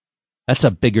 That's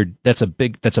a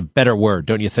better word,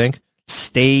 don't you think?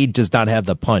 Stayed does not have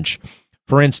the punch.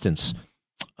 For instance,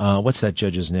 what's that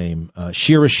judge's name?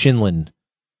 Shira Schindlin.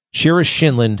 Shira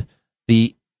Schindlin,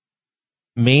 the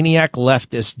maniac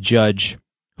leftist judge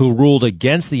who ruled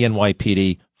against the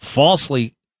NYPD,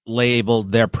 falsely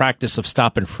labeled their practice of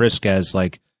stop and frisk as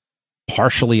like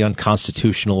partially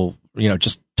unconstitutional,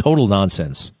 just total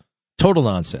nonsense. Total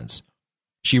nonsense.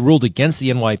 She ruled against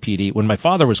the NYPD when my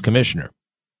father was commissioner.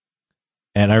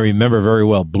 And I remember very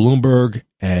well Bloomberg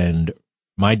and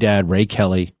my dad, Ray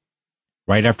Kelly,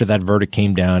 right after that verdict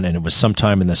came down, and it was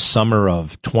sometime in the summer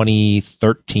of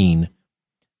 2013,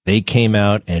 they came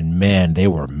out and, man, they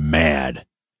were mad.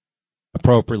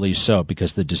 Appropriately so,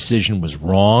 because the decision was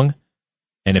wrong,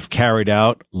 and if carried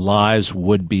out, lives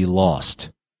would be lost.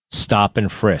 Stop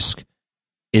and frisk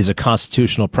is a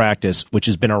constitutional practice which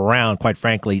has been around, quite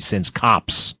frankly, since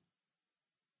cops.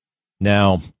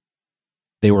 Now,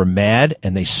 they were mad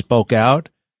and they spoke out,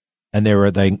 and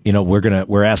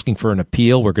we're asking for an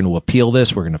appeal. We're going to appeal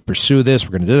this. We're going to pursue this.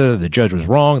 We're going to do the judge was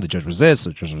wrong. The judge was this.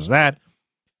 The judge was that.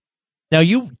 Now,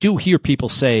 you do hear people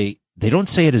say, they don't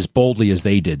say it as boldly as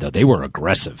they did, though. They were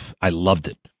aggressive. I loved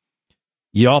it.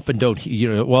 You often don't,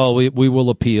 we will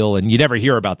appeal, and you never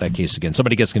hear about that case again.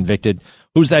 Somebody gets convicted.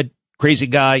 Who's that crazy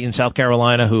guy in South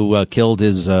Carolina who killed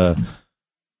his half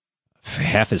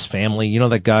his family? You know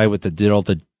that guy did all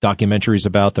the documentaries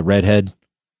about the redhead?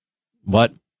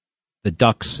 What? The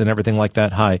ducks and everything like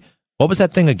that? Hi. What was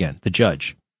that thing again? The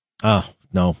judge. Oh,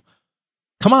 no.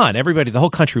 Come on, everybody. The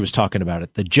whole country was talking about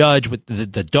it. The judge with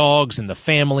the dogs and the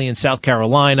family in South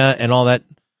Carolina and all that.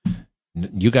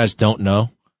 You guys don't know?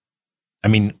 I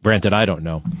mean, granted, I don't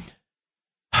know.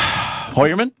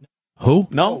 Hoyerman? Who?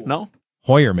 No.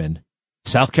 Hoyerman.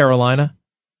 South Carolina?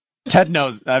 Ted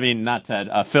knows. I mean, not Ted.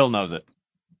 Phil knows it.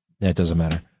 Yeah, it doesn't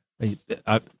matter.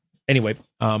 Anyway,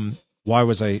 why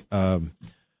was I...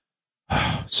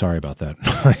 sorry about that.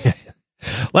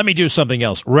 Let me do something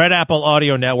else. Red Apple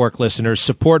Audio Network listeners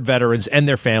support veterans and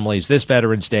their families this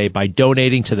Veterans Day by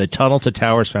donating to the Tunnel to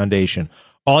Towers Foundation.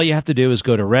 All you have to do is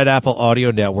go to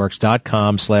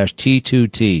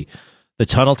redappleaudionetworks.com/T2T. The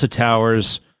Tunnel to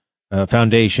Towers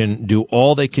Foundation do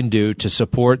all they can do to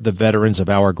support the veterans of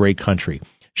our great country.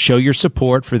 Show your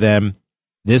support for them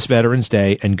this Veterans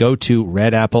Day and go to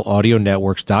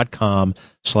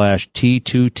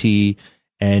redappleaudionetworks.com/T2T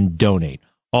and donate.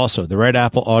 Also, the Red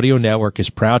Apple Audio Network is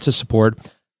proud to support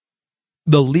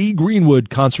the Lee Greenwood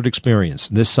Concert Experience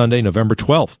this Sunday, November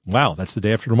 12th. Wow, that's the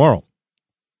day after tomorrow.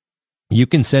 You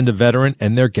can send a veteran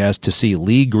and their guest to see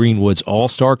Lee Greenwood's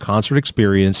All-Star Concert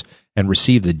Experience and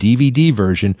receive the DVD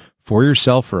version for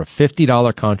yourself for a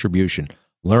 $50 contribution.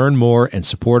 Learn more and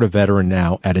support a veteran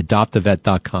now at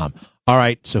adoptavet.com. All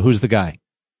right, so who's the guy?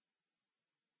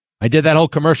 I did that whole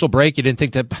commercial break. You didn't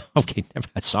think that? Okay,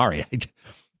 sorry.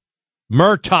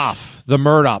 Murtaugh, the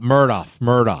Murdaugh,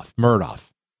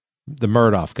 the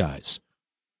Murdaugh guys.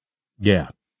 Yeah.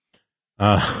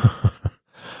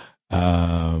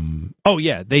 Oh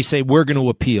yeah, they say we're going to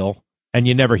appeal, and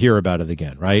you never hear about it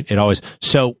again, right? It always.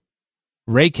 So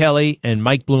Ray Kelly and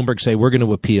Mike Bloomberg say we're going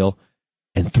to appeal,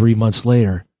 and 3 months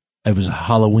later, it was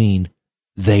Halloween.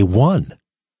 They won.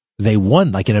 They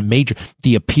won like in a major.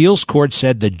 The appeals court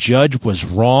said the judge was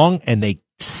wrong, and they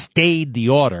stayed the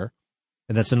order.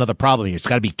 And that's another problem here. It's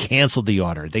got to be canceled, the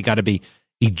order. They got to be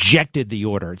ejected, the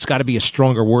order. It's got to be a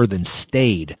stronger word than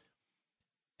stayed.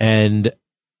 And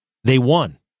they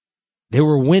won. They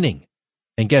were winning.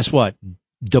 And guess what?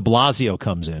 De Blasio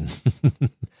comes in.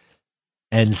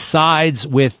 and sides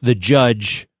with the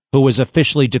judge who was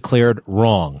officially declared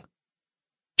wrong.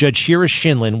 Judge Shira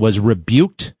Shinlin was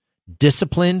rebuked,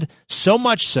 disciplined, so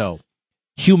much so,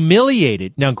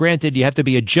 humiliated. Now, granted, you have to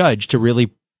be a judge to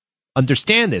really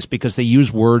understand this because they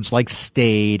use words like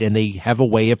stayed and they have a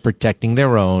way of protecting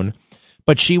their own.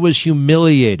 But she was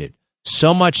humiliated,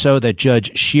 so much so that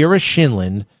Judge Shira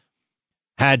Shinlin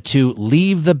had to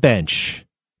leave the bench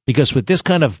because with this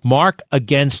kind of mark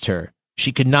against her,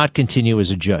 she could not continue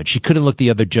as a judge. She couldn't look the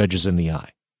other judges in the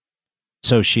eye.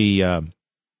 So she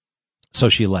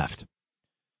left.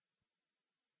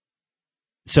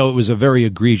 So it was a very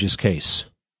egregious case.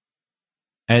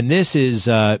 And this is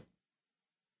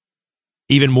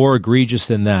even more egregious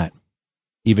than that.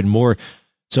 Even more.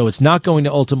 So it's not going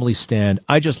to ultimately stand.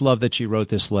 I just love that she wrote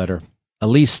this letter.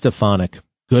 Elise Stefanik,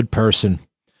 good person.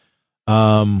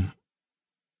 Yeah.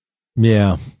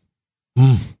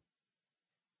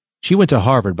 She went to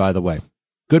Harvard, by the way.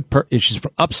 She's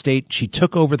from upstate. She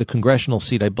took over the congressional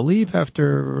seat, I believe,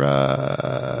 after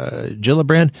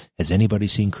Gillibrand. Has anybody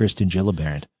seen Kristen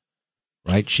Gillibrand?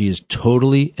 Right? She is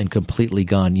totally and completely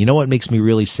gone. You know what makes me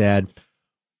really sad?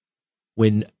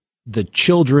 When the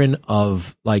children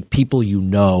of like people you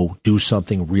know do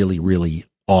something really, really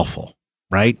awful,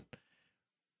 right?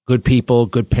 Good people,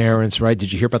 good parents, right?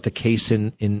 Did you hear about the case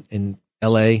in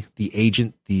L.A.?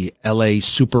 The L.A.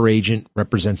 super agent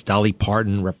represents Dolly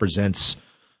Parton, represents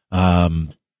who's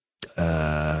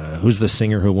the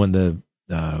singer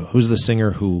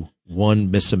who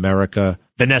won Miss America?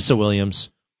 Vanessa Williams,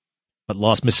 but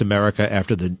lost Miss America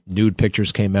after the nude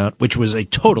pictures came out, which was a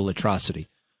total atrocity.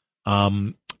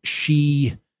 His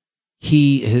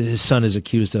son is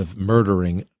accused of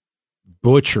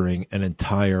butchering an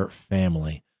entire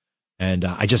family. And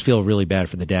I just feel really bad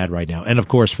for the dad right now. And, of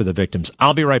course, for the victims.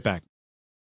 I'll be right back.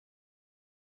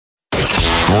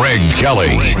 Greg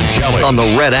Kelly on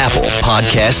the Red Apple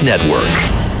Podcast Network.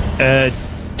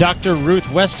 Dr. Ruth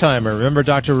Westheimer. Remember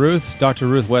Dr. Ruth? Dr.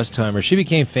 Ruth Westheimer. She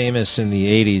became famous in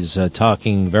the 80s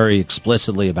talking very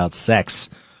explicitly about sex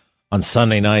on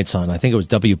Sunday nights on, I think it was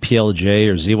WPLJ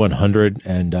or Z100.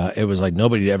 And it was like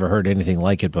nobody had ever heard anything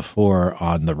like it before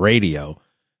on the radio.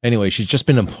 Anyway, she's just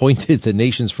been appointed the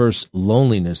nation's first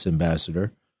loneliness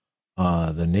ambassador.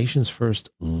 The nation's first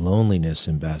loneliness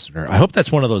ambassador. I hope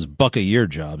that's one of those buck-a-year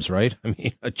jobs, right? I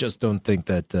mean, I just don't think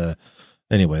that...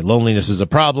 Anyway, loneliness is a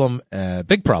problem,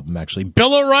 big problem, actually.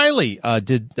 Bill O'Reilly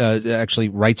actually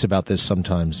writes about this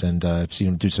sometimes, and I've seen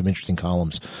him do some interesting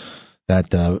columns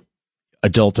that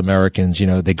adult Americans,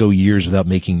 they go years without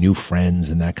making new friends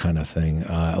and that kind of thing.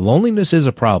 Loneliness is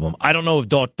a problem. I don't know if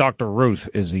Dr. Ruth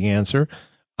is the answer.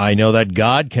 I know that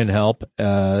God can help.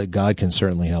 God can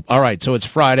certainly help. All right, so it's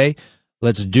Friday.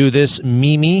 Let's do this.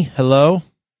 Mimi, hello.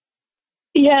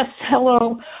 Yes,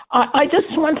 hello. I just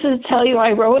wanted to tell you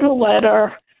I wrote a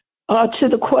letter to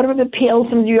the Court of Appeals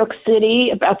in New York City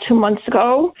about 2 months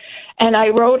ago, and I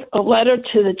wrote a letter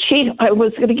to the chief. I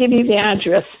was going to give you the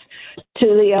address to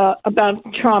the about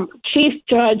Trump. Chief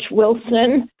Judge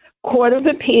Wilson, Court of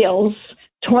Appeals,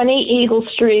 20 Eagle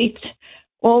Street,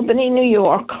 Albany, New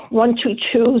York,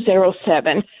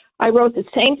 12207. I wrote the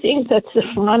same things that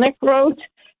Stefanik wrote,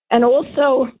 and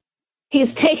also he's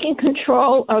taking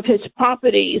control of his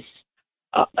properties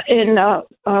in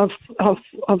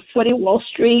 40 Wall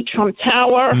Street, Trump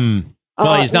Tower.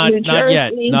 No, he's not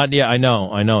yet. Not yet. I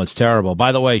know. It's terrible.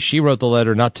 By the way, she wrote the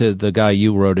letter not to the guy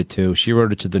you wrote it to. She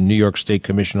wrote it to the New York State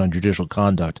Commission on Judicial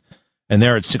Conduct. And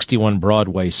they're at 61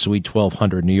 Broadway, Suite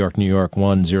 1200, New York,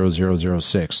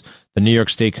 10006. The New York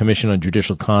State Commission on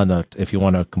Judicial Conduct, if you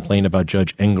want to complain about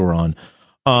Judge Engoron.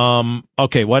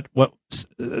 Okay, what,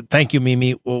 thank you,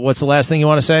 Mimi. What's the last thing you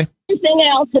want to say? Anything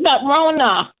else about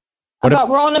Rona?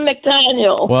 About Rona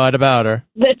McDaniel. What about her?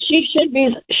 That she should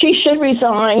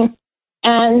resign.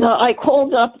 And I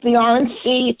called up the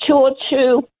RNC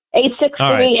 202-863.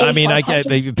 All right. I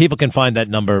mean, people can find that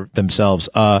number themselves.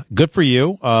 Good for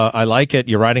you. I like it.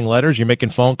 You're writing letters. You're making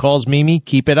phone calls, Mimi.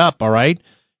 Keep it up. All right.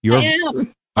 I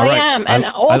am. All right. I am. And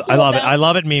I love it. I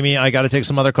love it, Mimi. I got to take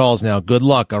some other calls now. Good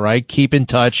luck. All right. Keep in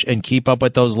touch and keep up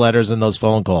with those letters and those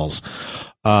phone calls.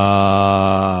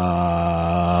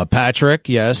 Patrick,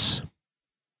 yes.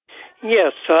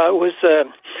 Yes, I was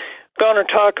going to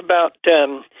talk about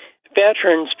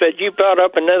veterans, but you brought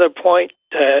up another point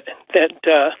that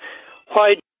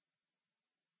why.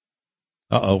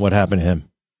 What happened to him?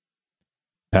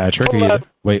 Patrick,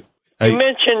 wait. You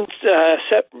mentioned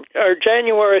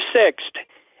January 6th,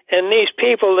 and these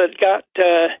people that got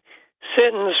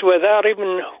sentenced without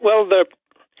even, the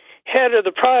head of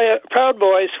the Proud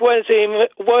Boys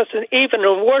wasn't even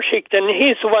in Washington.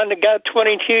 He's the one that got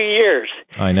 22 years.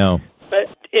 I know.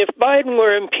 But if Biden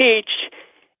were impeached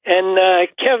and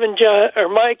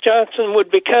Mike Johnson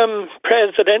would become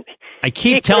president, I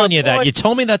keep telling you that. You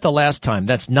told me that the last time.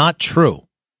 That's not true.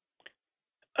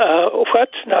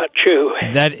 What's not true?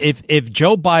 That if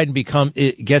Joe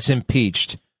Biden gets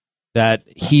impeached, that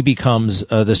he becomes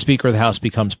the Speaker of the House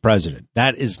becomes president.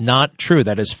 That is not true.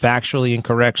 That is factually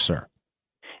incorrect, sir.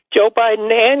 Joe Biden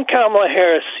and Kamala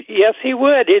Harris. Yes, he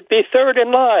would. He'd be third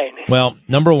in line. Well,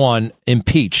 number one,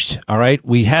 impeached. All right.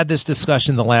 We had this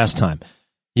discussion the last time.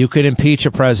 You could impeach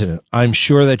a president. I'm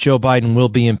sure that Joe Biden will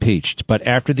be impeached. But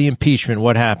after the impeachment,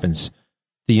 what happens?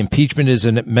 The impeachment is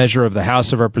a measure of the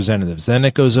House of Representatives. Then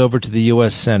it goes over to the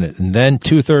U.S. Senate. And then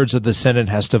 2/3 of the Senate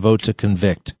has to vote to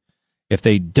convict. If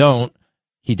they don't,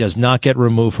 he does not get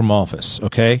removed from office.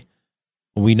 Okay?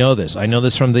 We know this. I know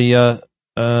this from the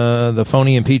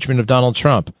phony impeachment of Donald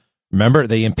Trump. Remember,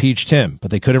 they impeached him,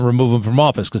 but they couldn't remove him from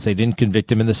office because they didn't convict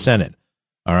him in the Senate.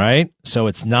 All right? So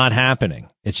it's not happening.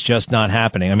 It's just not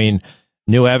happening. I mean,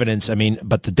 new evidence. I mean,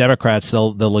 but the Democrats,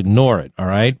 they'll ignore it. All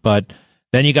right? But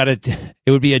then it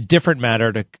would be a different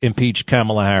matter to impeach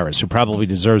Kamala Harris, who probably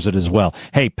deserves it as well.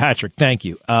 Hey, Patrick, thank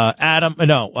you.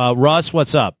 Russ,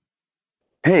 what's up?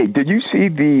 Hey, did you see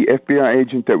the FBI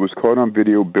agent that was caught on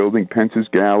video building Pence's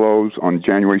gallows on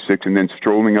January 6th and then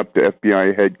strolling up to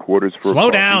FBI headquarters for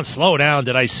Slow down.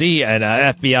 Did I see an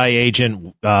FBI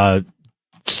agent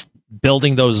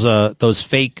building those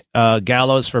fake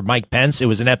gallows for Mike Pence? It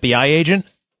was an FBI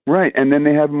agent? Right, and then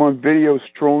they have him on video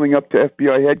strolling up to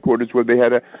FBI headquarters where they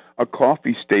had a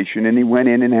coffee station, and he went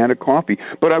in and had a coffee.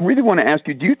 But I really want to ask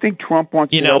you, do you think Trump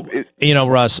wants to help?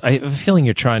 Russ, I have a feeling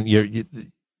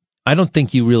I don't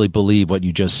think you really believe what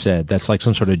you just said. That's like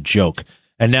some sort of joke.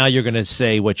 And now you're going to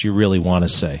say what you really want to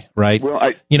say, right?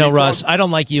 Well, Russ, I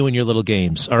don't like you and your little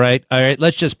games, all right? All right,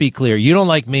 let's just be clear. You don't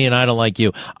like me and I don't like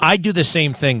you. I do the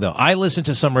same thing, though. I listen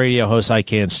to some radio hosts I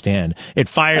can't stand. It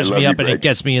fires me up and it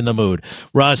gets me in the mood.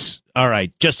 Russ, all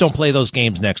right, just don't play those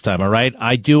games next time, all right?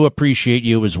 I do appreciate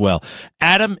you as well.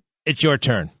 Adam, it's your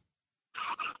turn.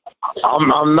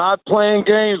 I'm not playing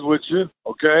games with you,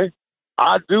 okay?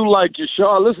 I do like your show.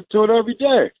 I listen to it every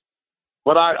day.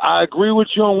 But I agree with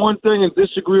you on one thing and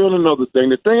disagree on another thing.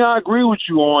 The thing I agree with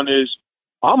you on is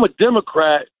I'm a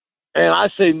Democrat, and I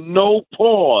say no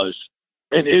pause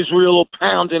in Israel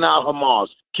pounding out Hamas.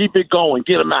 Keep it going.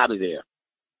 Get them out of there.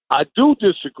 I do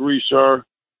disagree, sir,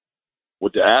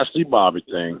 with the Ashley Bobby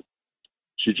thing.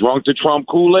 She drank the Trump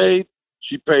Kool-Aid.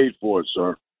 She paid for it,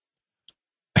 sir.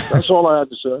 That's all I had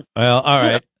to say. Well, all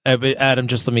right. Adam,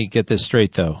 just let me get this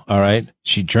straight, though. All right?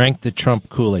 She drank the Trump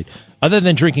Kool-Aid. Other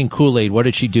than drinking Kool-Aid, what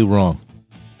did she do wrong?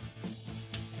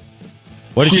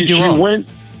 What did she do wrong?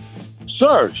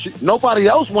 Nobody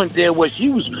else went there where she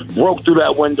was broke through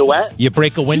that window at. You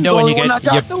break a window and you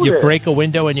break a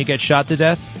window and you get shot to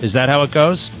death? Is that how it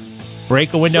goes?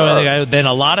 Break a window and then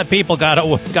a lot of people got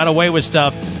away with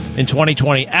stuff in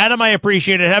 2020. Adam, I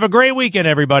appreciate it. Have a great weekend,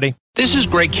 everybody. This is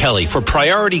Greg Kelly for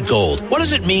Priority Gold. What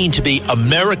does it mean to be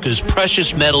America's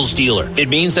precious metals dealer? It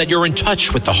means that you're in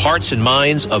touch with the hearts and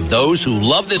minds of those who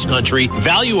love this country,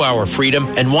 value our freedom,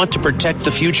 and want to protect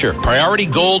the future. Priority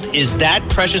Gold is that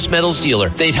precious metals dealer.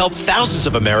 They've helped thousands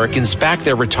of Americans back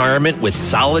their retirement with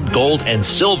solid gold and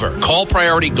silver. Call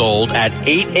Priority Gold at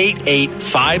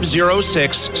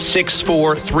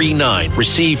 888-506-6439.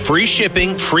 Receive free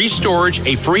shipping, free storage,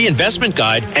 a free investment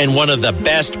guide, and one of the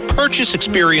best purchase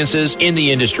experiences in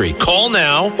the industry. Call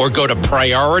now or go to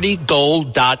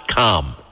PriorityGold.com.